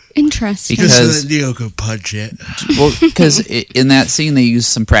 Interesting. Because Neo could punch it. well, because in that scene they used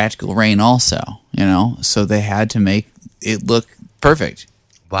some practical rain also, so they had to make it look perfect.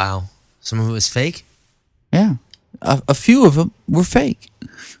 Wow, some of it was fake. Yeah, a few of them were fake.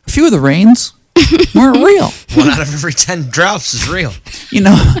 A few of the rains weren't real. 1 out of every 10 drops is real.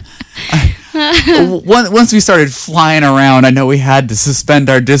 Once we started flying around, I know we had to suspend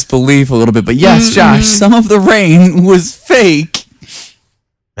our disbelief a little bit. But yes, Josh, some of the rain was fake.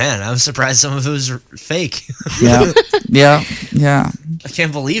 Man, I was surprised some of it was fake. Yeah. I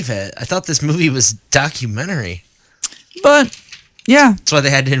can't believe it. I thought this movie was documentary. But Yeah. That's why they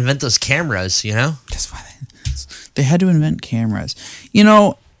had to invent those cameras, you know? That's why they had to invent cameras. You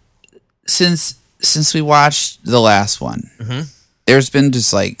know, since we watched the last one, there's been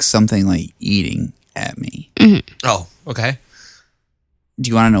just like something like eating at me. Oh, okay. Do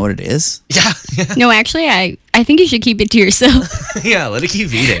you want to know what it is? Yeah. No, actually, I think you should keep it to yourself. Yeah, let it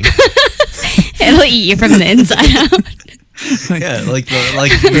keep eating. It'll eat you from the inside out. Yeah, like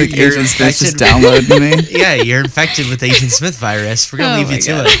Agent Smith just downloaded me. Yeah, you're infected with Agent Smith virus. We're gonna leave you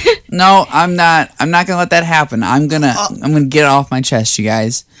to it. No, I'm not. I'm not gonna let that happen. I'm gonna get it off my chest, you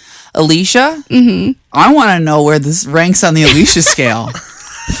guys. Alicia, I want to know where this ranks on the Alicia scale.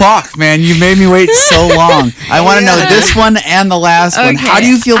 Fuck, man, you made me wait so long. I want to know this one and the last one. How do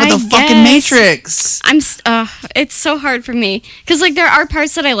you feel with the fucking Matrix? It's so hard for me because like there are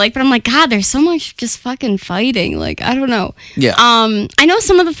parts that I like, but I'm like, God, there's so much just fucking fighting. Like I don't know. Yeah. I know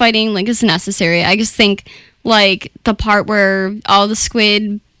some of the fighting like is necessary. I just think like the part where all the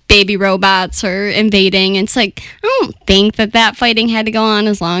squid baby robots are invading. It's like I don't think that fighting had to go on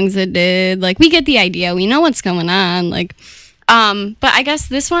as long as it did. Like we get the idea. We know what's going on. Like. But I guess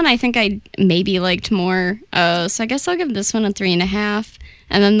this one I think I maybe liked more. So I guess I'll give this one a 3.5,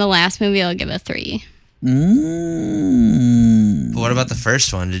 and then the last movie I'll give a 3. But what about the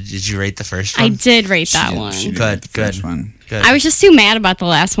first one? Did you rate the first one? I did rate that one. Good. I was just too mad about the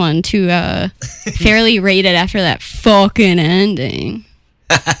last one to fairly rate it after that fucking ending.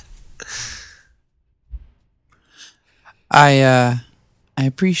 I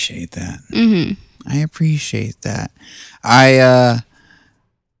appreciate that. I appreciate that. Yeah,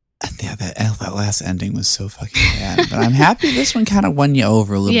 that last ending was so fucking bad. But I'm happy this one kind of won you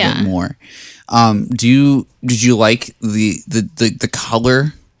over a little bit more. Did you like the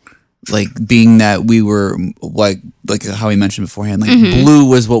color? Like being that we were like how we mentioned beforehand, like blue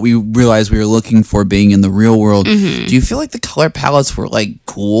was what we realized we were looking for being in the real world. Do you feel like the color palettes were like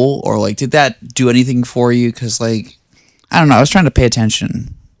cool, or like did that do anything for you? Because like I don't know, I was trying to pay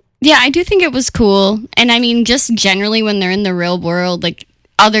attention. Yeah, I do think it was cool. And I mean, just generally when they're in the real world, like,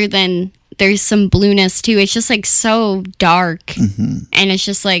 other than there's some blueness too, it's just like so dark and it's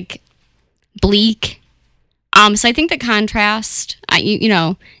just like bleak. So I think the contrast,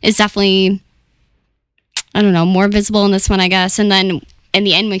 is definitely, I don't know, more visible in this one, I guess. And then in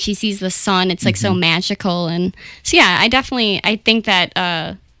the end, when she sees the sun, it's like so magical. And so, yeah, I think that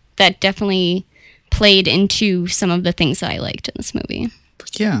that definitely played into some of the things that I liked in this movie.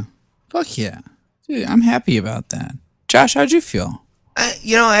 Fuck yeah. Dude, I'm happy about that. Josh, how'd you feel?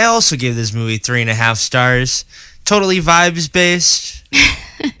 I also gave this movie 3.5 stars. Totally vibes based.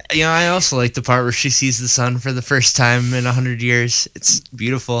 I also like the part where she sees the sun for the first time in 100 years. It's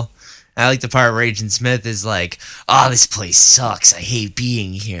beautiful. I like the part where Agent Smith is like, "Oh, this place sucks. I hate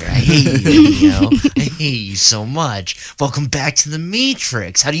being here. I hate you, I hate you so much. Welcome back to the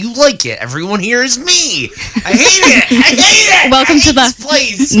Matrix. How do you like it? Everyone here is me. I hate it. I hate it. Welcome to the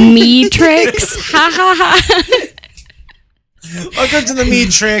place. Matrix. Ha ha ha. Welcome to the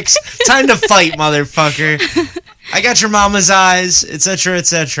Matrix. Time to fight, motherfucker. I got your mama's eyes, etc.,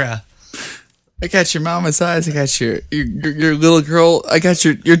 etc." I got your mama's eyes. I got your little girl. I got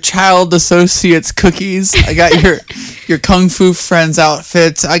your child associates cookies. I got your kung fu friends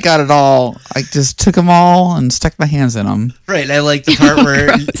outfits. I got it all. I just took them all and stuck my hands in them. Right. I like the part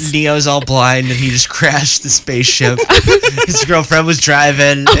where Neo's all blind and he just crashed the spaceship. His girlfriend was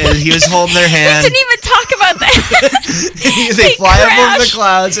driving and he was holding their hand. We didn't even talk about that. They fly up over the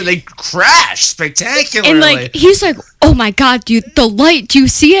clouds and they crash spectacularly. And like he's like, "Oh my God, dude, the light! Do you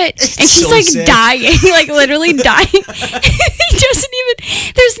see it?" And she's so like sick. dying, like literally dying. He doesn't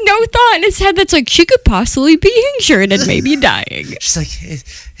even. There's no thought in his head that's like she could possibly be injured and maybe dying. She's like,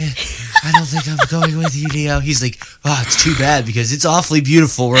 "I don't think I'm going with you, Neo." He's like, "Oh, it's too bad because it's awfully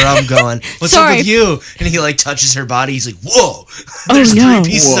beautiful where I'm going. What's up with you?" And he like touches her body. He's like, "Whoa, there's 3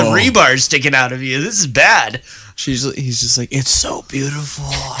 pieces of rebar sticking out of you. This is bad." He's just like, "It's so beautiful.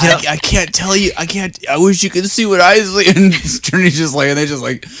 I can't tell you. I wish you could see what I see." And Trinity's just like, and they just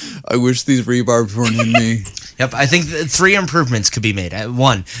like, "I wish these rebarbs weren't in me." Yep, I think that 3 improvements could be made.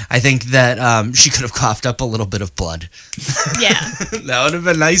 One, I think that she could have coughed up a little bit of blood. Yeah, that would have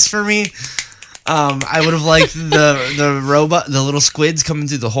been nice for me. I would have liked the robot, the little squids coming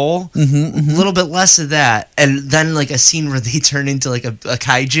through the hole. A little bit less of that, and then like a scene where they turn into like a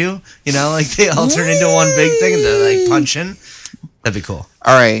kaiju. Like they all turn into one big thing and they're like punching. That'd be cool.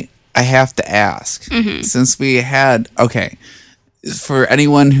 All right, I have to ask, since we had for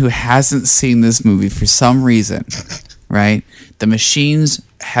anyone who hasn't seen this movie for some reason, right? The machines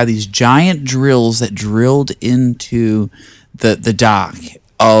had these giant drills that drilled into the dock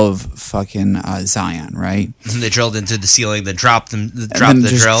of fucking Zion, right? They drilled into the ceiling, then dropped them, And dropped then the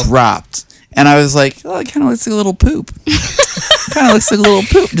just drill. dropped. And I was like, oh, it kind of looks like a little poop. Kind of looks like a little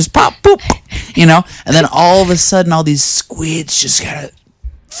poop. Just pop, poop, you know? And then all of a sudden, all these squids just kind of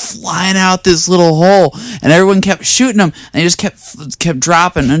flying out this little hole. And everyone kept shooting them. And they just kept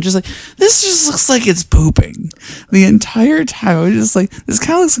dropping. And I'm just like, this just looks like it's pooping. The entire time, I was just like, this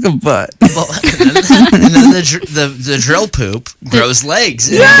kind of looks like a butt. Well, and then the drill poop grows legs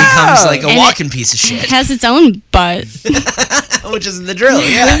and it becomes like a walking piece of shit, It has its own butt. which is in the drill.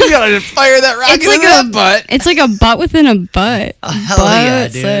 Yeah, You gotta fire that rocket in that butt. It's like a butt within a butt. hell yeah,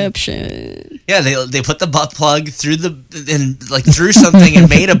 dude. Buttception. Yeah, they put the butt plug through through something and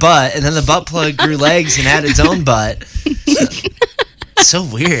made a butt, and then the butt plug grew legs and had its own butt. So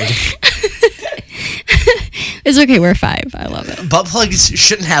weird. It's okay, we're 5. I love it. Butt plugs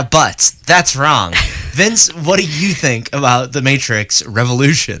shouldn't have butts. That's wrong. Vince, what do you think about the Matrix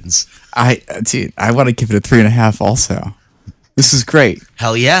Revolutions? Dude, I want to give it a 3.5 also. This is great.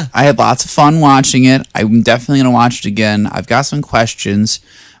 Hell yeah. I had lots of fun watching it. I'm definitely going to watch it again. I've got some questions.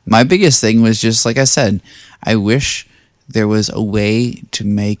 My biggest thing was just, like I said, I wish there was a way to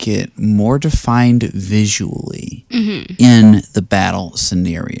make it more defined visually in the battle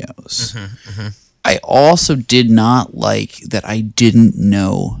scenarios. I also did not like that I didn't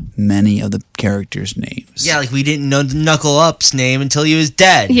know many of the characters' names. Yeah, like we didn't know Knuckle Up's name until he was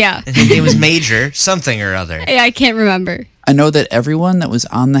dead. Yeah. And his name was Major something or other. Yeah, I can't remember. I know that everyone that was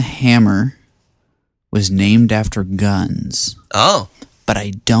on the hammer was named after guns, Oh. but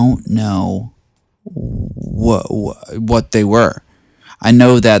I don't know what they were. I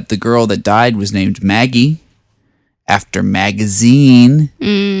know that the girl that died was named Maggie after magazine.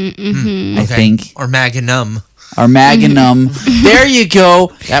 I think, Or Magnum. or Magnum. There you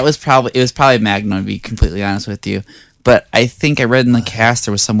go. It was probably Magnum, to be completely honest with you. But I think I read in the cast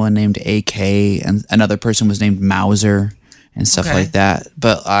there was someone named AK and another person was named Mauser and stuff Okay. like that.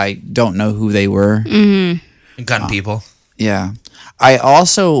 But I don't know who they were. Gun people. Yeah. I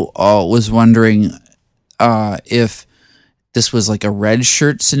also was wondering if this was like a red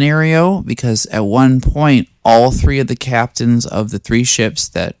shirt scenario, because at one point, all 3 of the captains of the 3 ships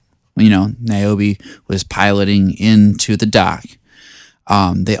that, Niobe was piloting into the dock,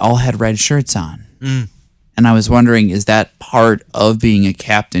 they all had red shirts on. And I was wondering, is that part of being a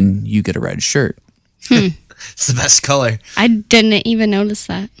captain, you get a red shirt? It's the best color. I didn't even notice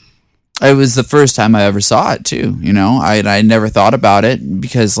that. It was the first time I ever saw it too. I never thought about it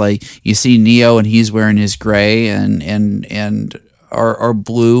because, like, you see Neo and he's wearing his gray and or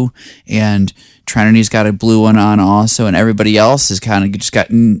blue, and Trinity's got a blue one on also, and everybody else has kind of just got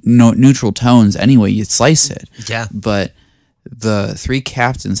neutral tones anyway you slice it. Yeah. But the 3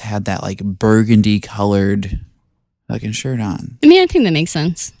 captains had that like burgundy colored fucking shirt on. I mean, I think that makes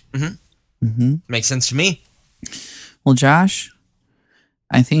sense. Makes sense to me. Well, Josh,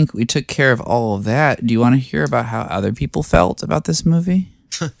 I think we took care of all of that. Do you want to hear about how other people felt about this movie?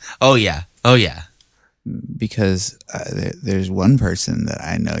 Oh, yeah. Oh, yeah. Because there's one person that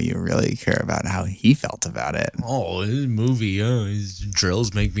I know you really care about how he felt about it. Oh, this movie, his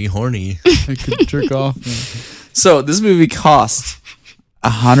drills make me horny. I could jerk off. So this movie cost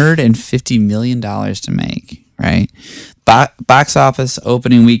 $150 million to make, right? Box office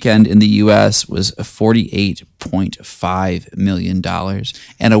opening weekend in the U.S. was $48.5 million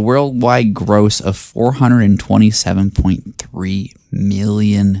and a worldwide gross of $427.3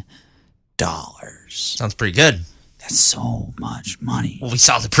 million. Sounds pretty good. That's so much money. Well, we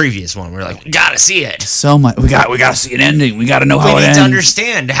saw the previous one. We're like, we gotta see it. So much. We got to see an ending. We got to know how We it need ends. to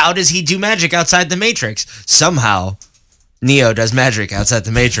understand, how does he do magic outside the Matrix? Somehow, Neo does magic outside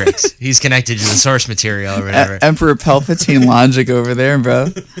the Matrix. He's connected to the source material or whatever. Emperor Palpatine logic over there,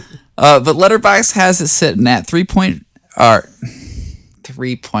 bro. But Letterboxd has it sitting at 3 point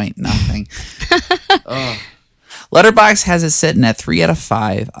nothing. Letterboxd has it sitting at 3 out of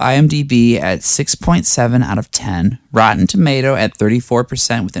 5. IMDb at 6.7 out of 10. Rotten Tomato at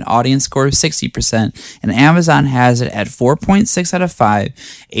 34% with an audience score of 60%. And Amazon has it at 4.6 out of 5.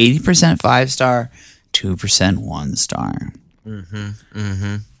 80% 5-star. 2% 1-star.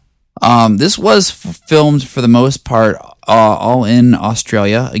 This was filmed for the most part all in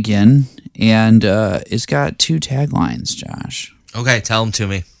Australia again, and it's got 2 taglines, Josh. Okay, tell him to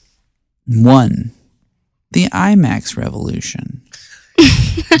me. 1, the IMAX revolution.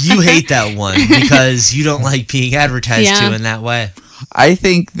 You hate that one because you don't like being advertised to in that way. I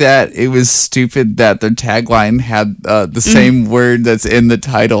think that it was stupid that their tagline had the same word that's in the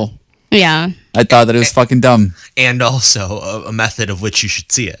title. Yeah. I thought that it was fucking dumb. And also a method of which you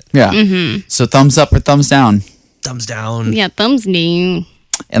should see it. Yeah. So thumbs up or thumbs down? Thumbs down. Yeah, thumbs down.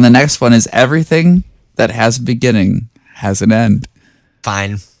 And the next one is everything that has a beginning has an end.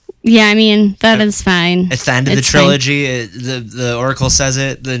 Fine. Yeah, I mean, that is fine. It's the end of the trilogy. The Oracle says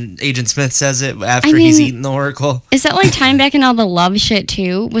it. The Agent Smith says it after he's eaten the Oracle. Is that like tying back in all the love shit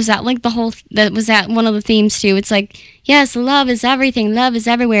too? Was that like the whole? Was that one of the themes too? It's like, yes, love is everything. Love is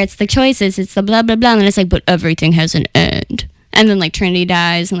everywhere. It's the choices. It's the blah blah blah. And it's like, but everything has an end. And then like Trinity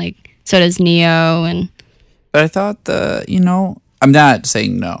dies, and like so does Neo. And but I thought I'm not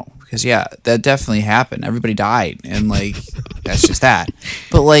saying no. Because, yeah, that definitely happened. Everybody died. And, like, that's just that.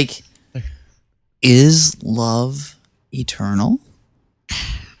 But, like, is love eternal?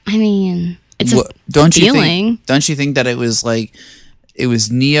 I mean, it's a feeling. Don't you think that it was, like, it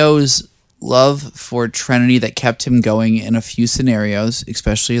was Neo's love for Trinity that kept him going in a few scenarios,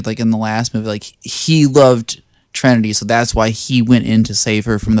 especially, like, in the last movie. Like, he loved Trinity, so that's why he went in to save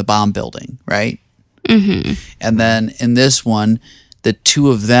her from the bomb building, right? Mm-hmm. And then in this one, the two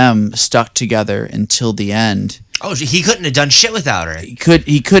of them stuck together until the end. Oh, he couldn't have done shit without her. He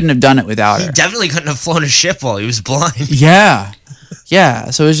couldn't have done it without her. He definitely couldn't have flown a ship while he was blind. Yeah. Yeah.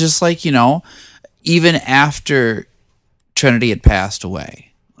 So it's just like, even after Trinity had passed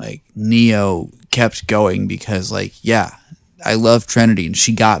away, like Neo kept going because like, yeah, I love Trinity and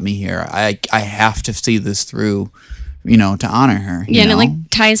she got me here. I have to see this through, to honor her. Yeah, and it like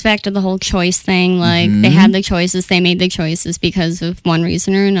ties back to the whole choice thing. Like they had the choices, they made the choices because of one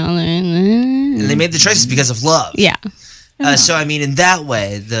reason or another, and they made the choices because of love. Yeah. So I mean, in that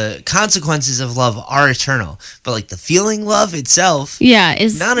way, the consequences of love are eternal, but like the feeling love itself,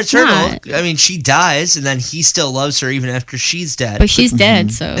 is not eternal. Not. I mean, she dies, and then he still loves her even after she's dead. But she's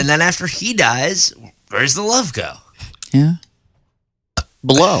dead, so. And then after he dies, where's the love go? Yeah.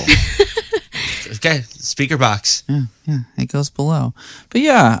 Below. Okay, speaker box. Yeah, it goes below. But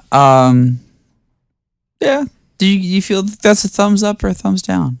yeah, yeah. Do you feel that's a thumbs up or a thumbs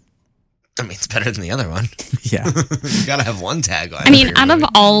down? I mean, it's better than the other one. Yeah. You gotta have one tagline. I mean, out of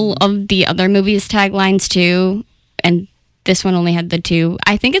all of the other movies' taglines too, and this one only had the two,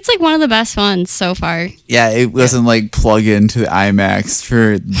 I think it's like one of the best ones so far. Yeah, it wasn't like plug into the IMAX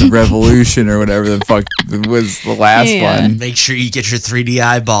for the Revolution or whatever the fuck was the last one. Make sure you get your 3D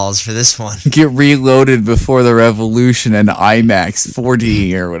eyeballs for this one. Get reloaded before the Revolution and IMAX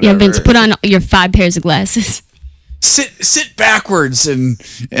 4D or whatever. Yeah, Vince, put on your 5 pairs of glasses. Sit backwards and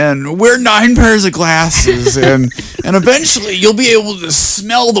wear 9 pairs of glasses and eventually you'll be able to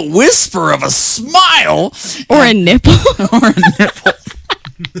smell the whisper of a smile or a nipple. Or a nipple.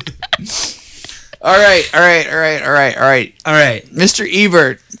 All right. Mr.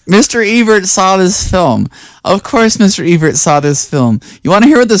 Ebert saw this film. Of course Mr. Ebert saw this film. You want to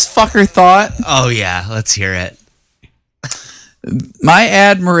hear what this fucker thought? Oh yeah, let's hear it. My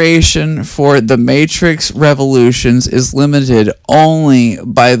admiration for the Matrix Revolutions is limited only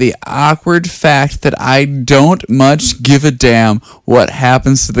by the awkward fact that I don't much give a damn what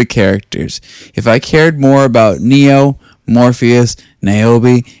happens to the characters. If I cared more about Neo, Morpheus,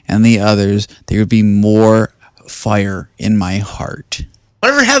 Niobe, and the others, there would be more fire in my heart.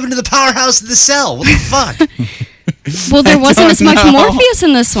 Whatever happened to the powerhouse in the cell? What the fuck? Well, there wasn't as much Morpheus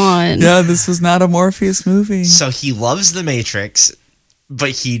in this one. Yeah, this was not a Morpheus movie. So he loves the Matrix, but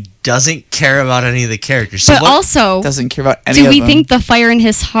he doesn't care about any of the characters. But also, doesn't care about any of them. Do we think the fire in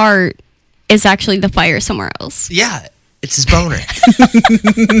his heart is actually the fire somewhere else? Yeah, it's his boner.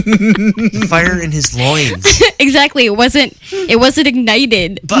 The fire in his loins. Exactly. It wasn't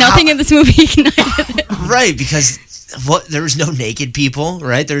ignited. But nothing in this movie ignited it. Right, because there was no naked people,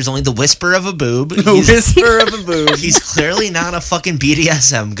 right? There was only the whisper of a boob. Whisper of a boob. He's clearly not a fucking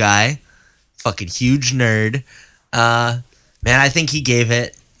BDSM guy. Fucking huge nerd. Man, I think he gave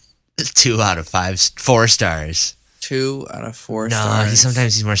it 2 out of 4 stars. 2 out of 4 stars. No,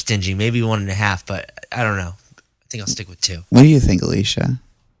 sometimes he's more stingy. Maybe 1.5, but I don't know. I think I'll stick with 2. What do you think, Alicia?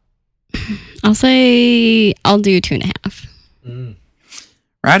 I'll do 2.5.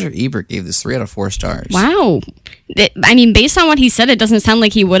 Roger Ebert gave this 3 out of 4 stars. Wow. I mean, based on what he said, it doesn't sound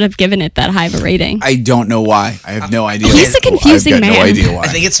like he would have given it that high of a rating. I don't know why. I have no idea. He's a confusing man. I have no idea why. I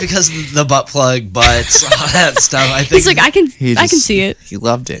think it's because of the butt plug, butts, all that stuff. I think he's like, I can see it. He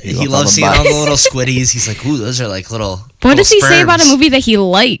loved it. He loves seeing all the little squiddies. He's like, ooh, those are like little. What does he sperms. say about a movie that he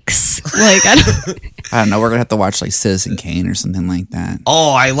likes? Like, I don't know. We're gonna have to watch like Citizen Kane or something like that.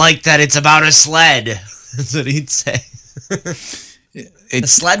 Oh, I like that it's about a sled. That's what he'd say. The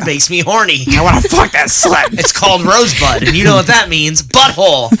sled makes me horny. I want to fuck that sled. It's called Rosebud, and you know what that means?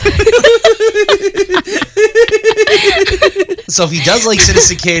 Butthole. So if he does like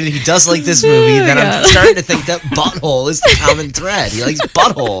Citizen Kane and he does like this movie, then I'm starting to think that butthole is the common thread. He likes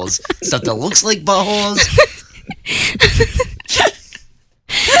buttholes. Stuff that looks like buttholes.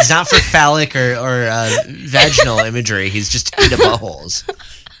 He's not for phallic or vaginal imagery. He's just into buttholes.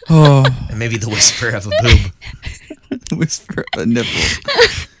 Oh, And maybe the whisper of a boob. whisper of a nipple.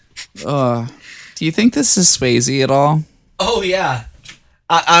 Do you think this is Swayze at all? Oh, yeah.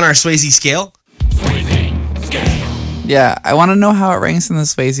 On our Swayze scale? Yeah, I want to know how it ranks in the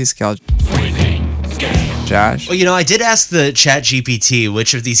Swayze scale. Josh? Well, I did ask the Chat GPT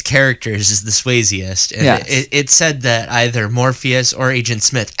which of these characters is the Swayziest, and Yes. it said that either Morpheus or Agent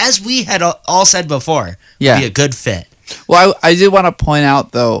Smith, as we had all said before, Yeah. would be a good fit. Well, I did want to point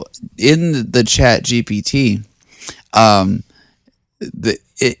out, though, in the Chat GPT,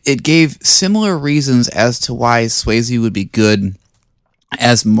 it gave similar reasons as to why Swayze would be good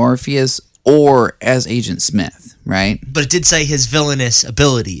as Morpheus or as Agent Smith, right? But it did say his villainous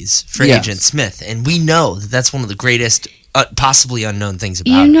abilities for Yes. Agent Smith, and we know that that's one of the greatest, possibly unknown things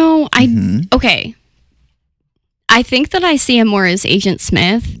about You him. know, okay. I think that I see him more as Agent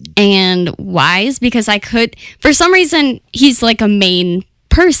Smith and Wise because for some reason, he's like a main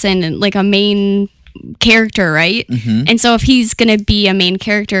person and like a main character, right? And so if he's going to be a main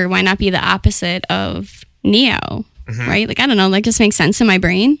character, why not be the opposite of Neo? Right? Like, I don't know, like, just makes sense in my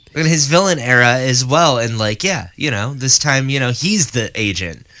brain. And his villain era as well, and like, yeah, this time, he's the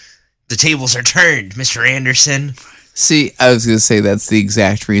agent. The tables are turned, Mr. Anderson. See, I was going to say that's the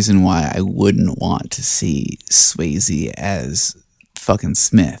exact reason why I wouldn't want to see Swayze as fucking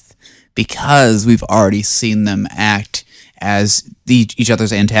Smith. Because we've already seen them act as each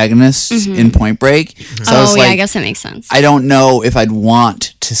other's antagonists in Point Break. So I was I like, guess that makes sense. I don't know if I'd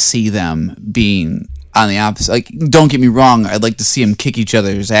want to see them being on the opposite. Like, don't get me wrong, I'd like to see them kick each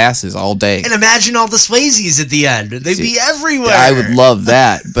other's asses all day. And imagine all the Swayzes at the end. They'd be everywhere. I would love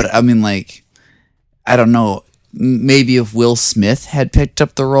that, but I mean, like, I don't know. Maybe if Will Smith had picked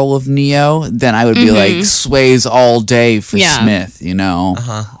up the role of Neo, then I would be like, sways all day for Smith,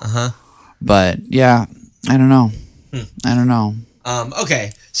 But yeah, I don't know. I don't know.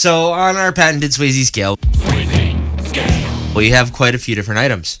 Okay, so on our patented Swayze scale, we have quite a few different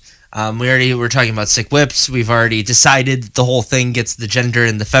items. We were talking about sick whips. We've already decided that the whole thing gets the gender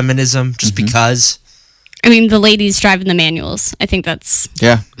and the feminism just because. I mean, the ladies driving the manuals. I think that's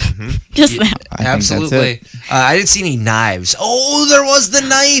Yeah. just that. I think Absolutely. that's I didn't see any knives. Oh, there was the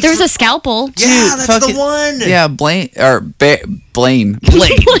knife. There's a scalpel. Yeah, that's fucking- the one. Yeah, Blaine. Blaine.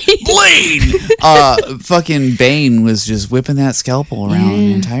 Fucking Bane was just whipping that scalpel around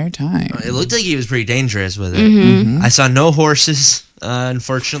the entire time. It looked like he was pretty dangerous with it. I saw no horses,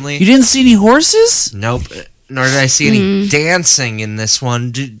 unfortunately. You didn't see any horses? Nope. Nor did I see any dancing in this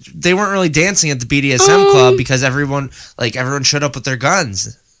one. They weren't really dancing at the BDSM club because everyone showed up with their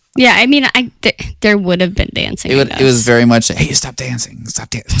guns. Yeah, I mean, there would have been dancing. It was very much, hey, stop dancing. Stop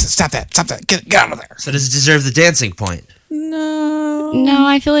that. Get out of there. So does it deserve the dancing point? No,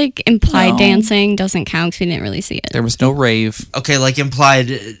 I feel like implied dancing doesn't count because we didn't really see it. There was no rave. Okay, like implied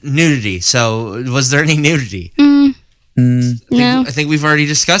nudity. So was there any nudity? No. I think we've already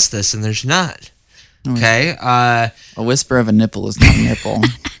discussed this, and there's not. Okay. A whisper of a nipple is not a nipple.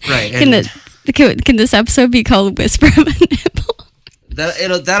 Right. Can this episode be called Whisper of a Nipple?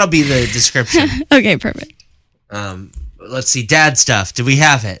 That'll be the description. Okay, perfect. Let's see. Dad stuff. Do we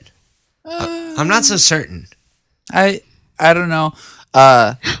have it? I'm not so certain. I don't know.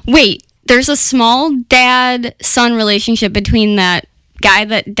 Wait, there's a small dad-son relationship between that guy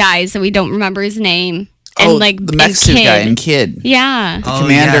that dies that we don't remember his name and the Mexican kid. guy and kid. Yeah.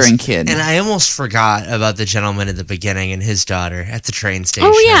 Commander and kid. And I almost forgot about the gentleman at the beginning and his daughter at the train station.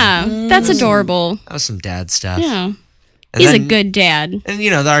 Oh yeah, that's adorable. That was some dad stuff. Yeah. And He's then- a good dad. And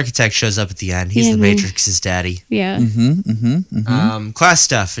the architect shows up at the end. He's the Matrix's daddy. Yeah. Class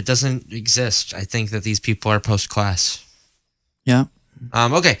stuff. It doesn't exist. I think that these people are post-class. Yeah.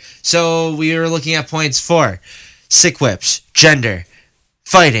 Okay, so we are looking at points for sick whips, gender,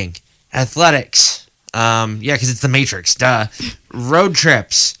 fighting, athletics. Because it's the Matrix. Duh. Road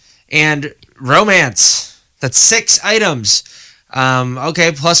trips and romance. That's 6 items.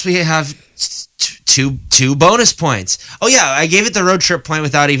 Okay, plus we have two bonus points. Oh yeah, I gave it the road trip point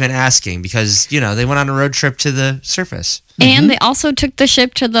without even asking because they went on a road trip to the surface. And they also took the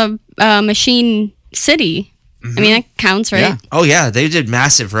ship to the machine city. I mean, that counts, right? Yeah. Oh yeah, they did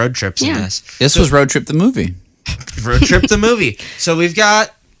massive road trips in Yeah. this. This was Road Trip the movie. Road trip the movie. So we've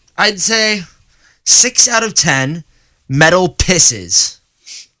got, I'd say, 6 out of 10 metal pisses.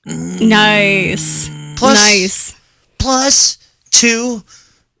 Nice. Plus- Plus 2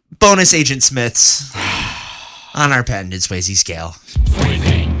 bonus Agent Smiths on our patented Swayze scale.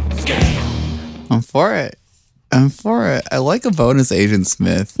 I'm for it. I like a bonus Agent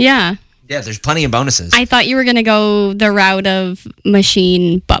Smith. Yeah. Yeah, there's plenty of bonuses. I thought you were gonna go the route of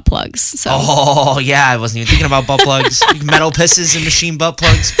machine butt plugs. So. Oh yeah, I wasn't even thinking about butt plugs. Metal pisses and machine butt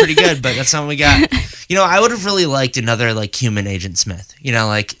plugs, pretty good. But that's not what we got. I would have really liked another like human Agent Smith.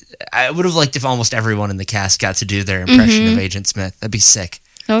 I would have liked if almost everyone in the cast got to do their impression of Agent Smith. That'd be sick.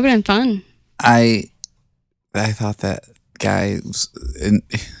 That would have been fun. I thought that guy was.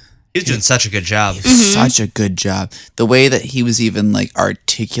 He's doing such a good job. Such a good job. The way that he was even like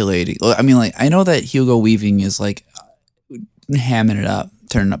articulating. I mean, like I know that Hugo Weaving is like hamming it up,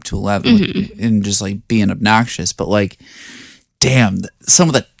 turning up to 11, like, and just like being obnoxious. But like, damn, some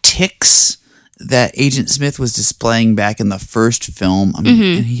of the tics that Agent Smith was displaying back in the first film. I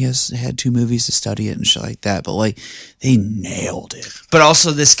mean, and he has had 2 movies to study it and shit like that. But like, they nailed it. But also,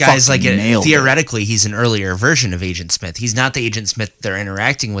 this guy's Fucking nailed theoretically, he's an earlier version of Agent Smith. He's not the Agent Smith they're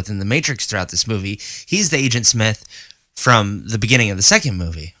interacting with in the Matrix throughout this movie. He's the Agent Smith from the beginning of the second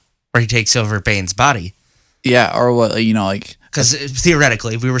movie, where he takes over Bane's body. Yeah, or what, like... Because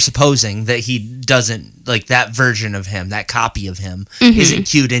theoretically, we were supposing that he doesn't, like, that version of him, that copy of him, isn't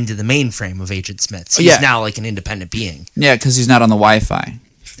queued into the mainframe of Agent Smith. So he's now, like, an independent being. Yeah, because he's not on the Wi-Fi.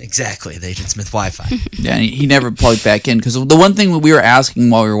 Exactly, the Agent Smith Wi-Fi. Yeah, and he never plugged back in. Because the one thing we were asking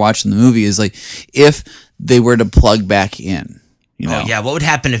while we were watching the movie is, like, if they were to plug back in. Oh, yeah. What would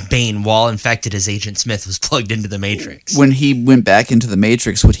happen if Bane, while infected as Agent Smith, was plugged into the Matrix? When he went back into the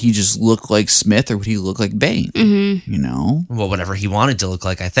Matrix, would he just look like Smith or would he look like Bane? Well, whatever he wanted to look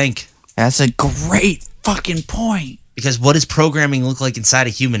like, I think. That's a great fucking point. Because what does programming look like inside a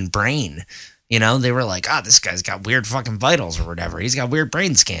human brain? They were like, this guy's got weird fucking vitals or whatever. He's got weird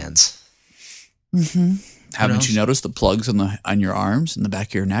brain scans. Haven't you noticed the plugs on your arms and the back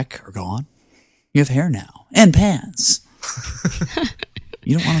of your neck are gone? You have hair now. And pants.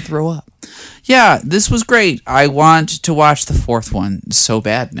 You don't want to throw up. Yeah, this was great. I want to watch the 4th one so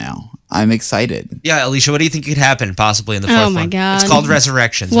bad now. I'm excited. Yeah, Alicia, what do you think could happen possibly in the 4th one? Oh my God. It's called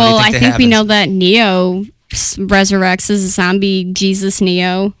Resurrections. Well, what do you think I think we know that Neo resurrects as a zombie Jesus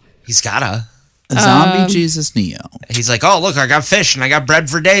Neo. He's gotta. A zombie Jesus Neo. He's like, oh, look, I got fish and I got bread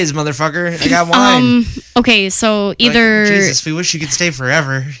for days, motherfucker. I got wine. Okay, so either... Like, Jesus, we wish you could stay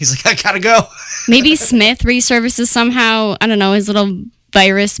forever. He's like, I gotta go. Maybe Smith resurfaces somehow. I don't know, his little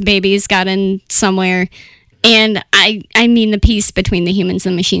virus babies got in somewhere. And I mean, the peace between the humans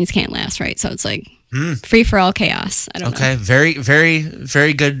and machines can't last, right? So it's like free for all chaos. I don't know. Okay, very, very,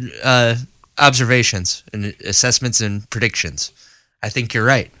 very good observations and assessments and predictions. I think you're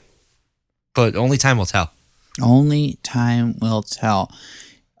right. But only time will tell. Only time will tell.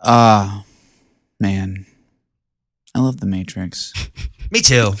 Man. I love The Matrix. Me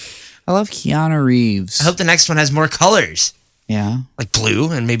too. I love Keanu Reeves. I hope the next one has more colors. Yeah. Like blue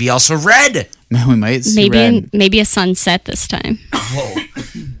and maybe also red. We might see red. Maybe a sunset this time. Whoa.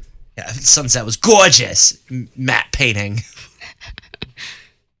 Yeah, sunset was gorgeous. Matte painting.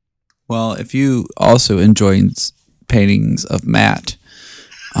 Well, if you also enjoy paintings of Matt,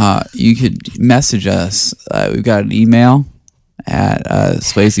 you could message us. We've got an email at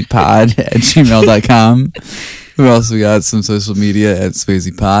swayzepod@gmail.com. We also got some social media at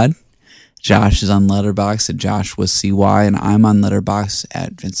swayzepod. Josh is on Letterboxd at JoshuaCY, and I'm on Letterboxd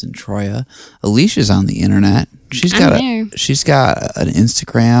at Vincent Troya. Alicia's on the internet. She's got an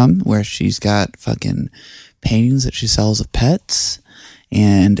Instagram where she's got fucking paintings that she sells of pets.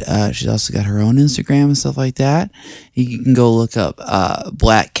 And she's also got her own Instagram and stuff like that. You can go look up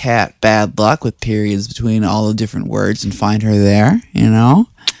Black Cat Bad Luck with periods between all the different words and find her there,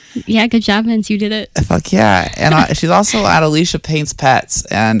 Yeah, good job, Vince. You did it. Fuck yeah. And she's also at Alicia Paints Pets.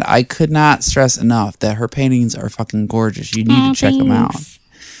 And I could not stress enough that her paintings are fucking gorgeous. You need to check them out.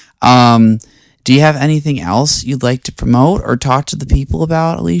 Do you have anything else you'd like to promote or talk to the people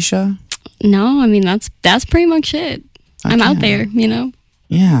about, Alicia? No, I mean, that's pretty much it. Okay. I'm out there,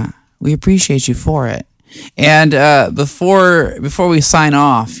 Yeah, we appreciate you for it. And before we sign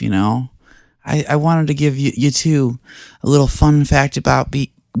off, I wanted to give you two a little fun fact about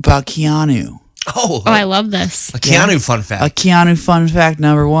Keanu. Oh, I love this. A Keanu fun fact. A Keanu fun fact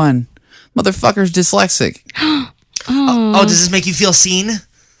number 1. Motherfucker's dyslexic. Oh, does this make you feel seen?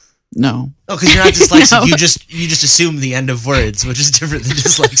 No. Oh, because you're not dyslexic. No. You just assume the end of words, which is different than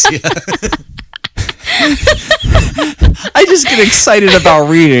dyslexia. I just get excited about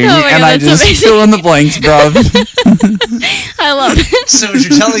reading, and I just fill in the blanks, bro. I love it. So what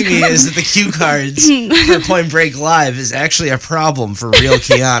you're telling me is that the cue cards for Point Break Live is actually a problem for real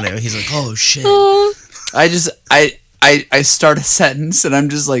Keanu. He's like, oh, shit. I start a sentence, and I'm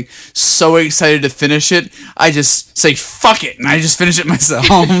just, like, so excited to finish it, I just say, fuck it, and I just finish it myself.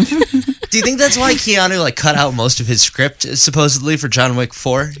 Do you think that's why Keanu like cut out most of his script supposedly for John Wick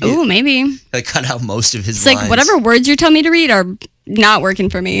 4? Ooh, maybe. Like cut out most of his It's lines. like whatever words you tell me to read are not working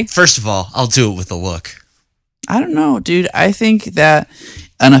for me. First of all, I'll do it with a look. I don't know, dude. I think that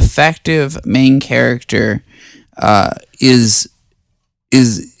an effective main character is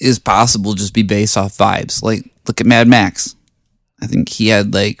possible just be based off vibes. Like, look at Mad Max. I think he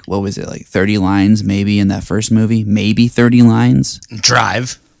had like, what was it, like 30 lines maybe in that first movie? Maybe 30 lines.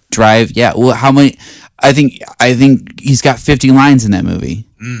 Drive, yeah. Well, how many? I think he's got 50 lines in that movie.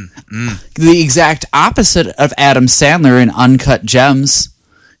 The exact opposite of Adam Sandler in Uncut Gems.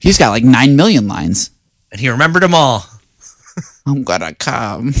 He's got like 9 million lines. and he remembered them all. I'm gonna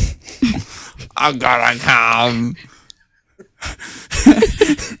come. I'm gonna come.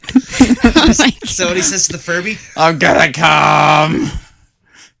 So what he says to the Furby? I'm gonna come.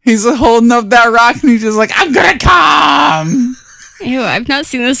 He's holding up that rock and he's just like, I'm gonna come. Ew, I've not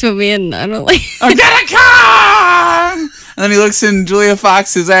seen this movie and I don't like. I'm gonna come. And then he looks in Julia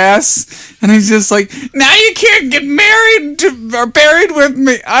Fox's ass and he's just like, now you can't get married or buried with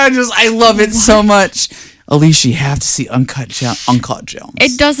me. I love it so much. Alicia, you have to see Uncut Gems.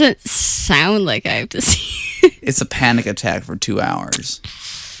 It doesn't sound like I have to see. It's a panic attack for 2 hours.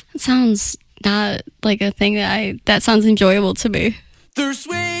 It sounds not like a thing that sounds enjoyable to me. They're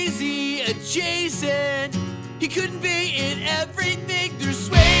Swayze adjacent. He couldn't be in everything. They're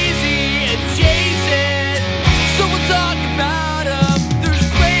Swayze adjacent.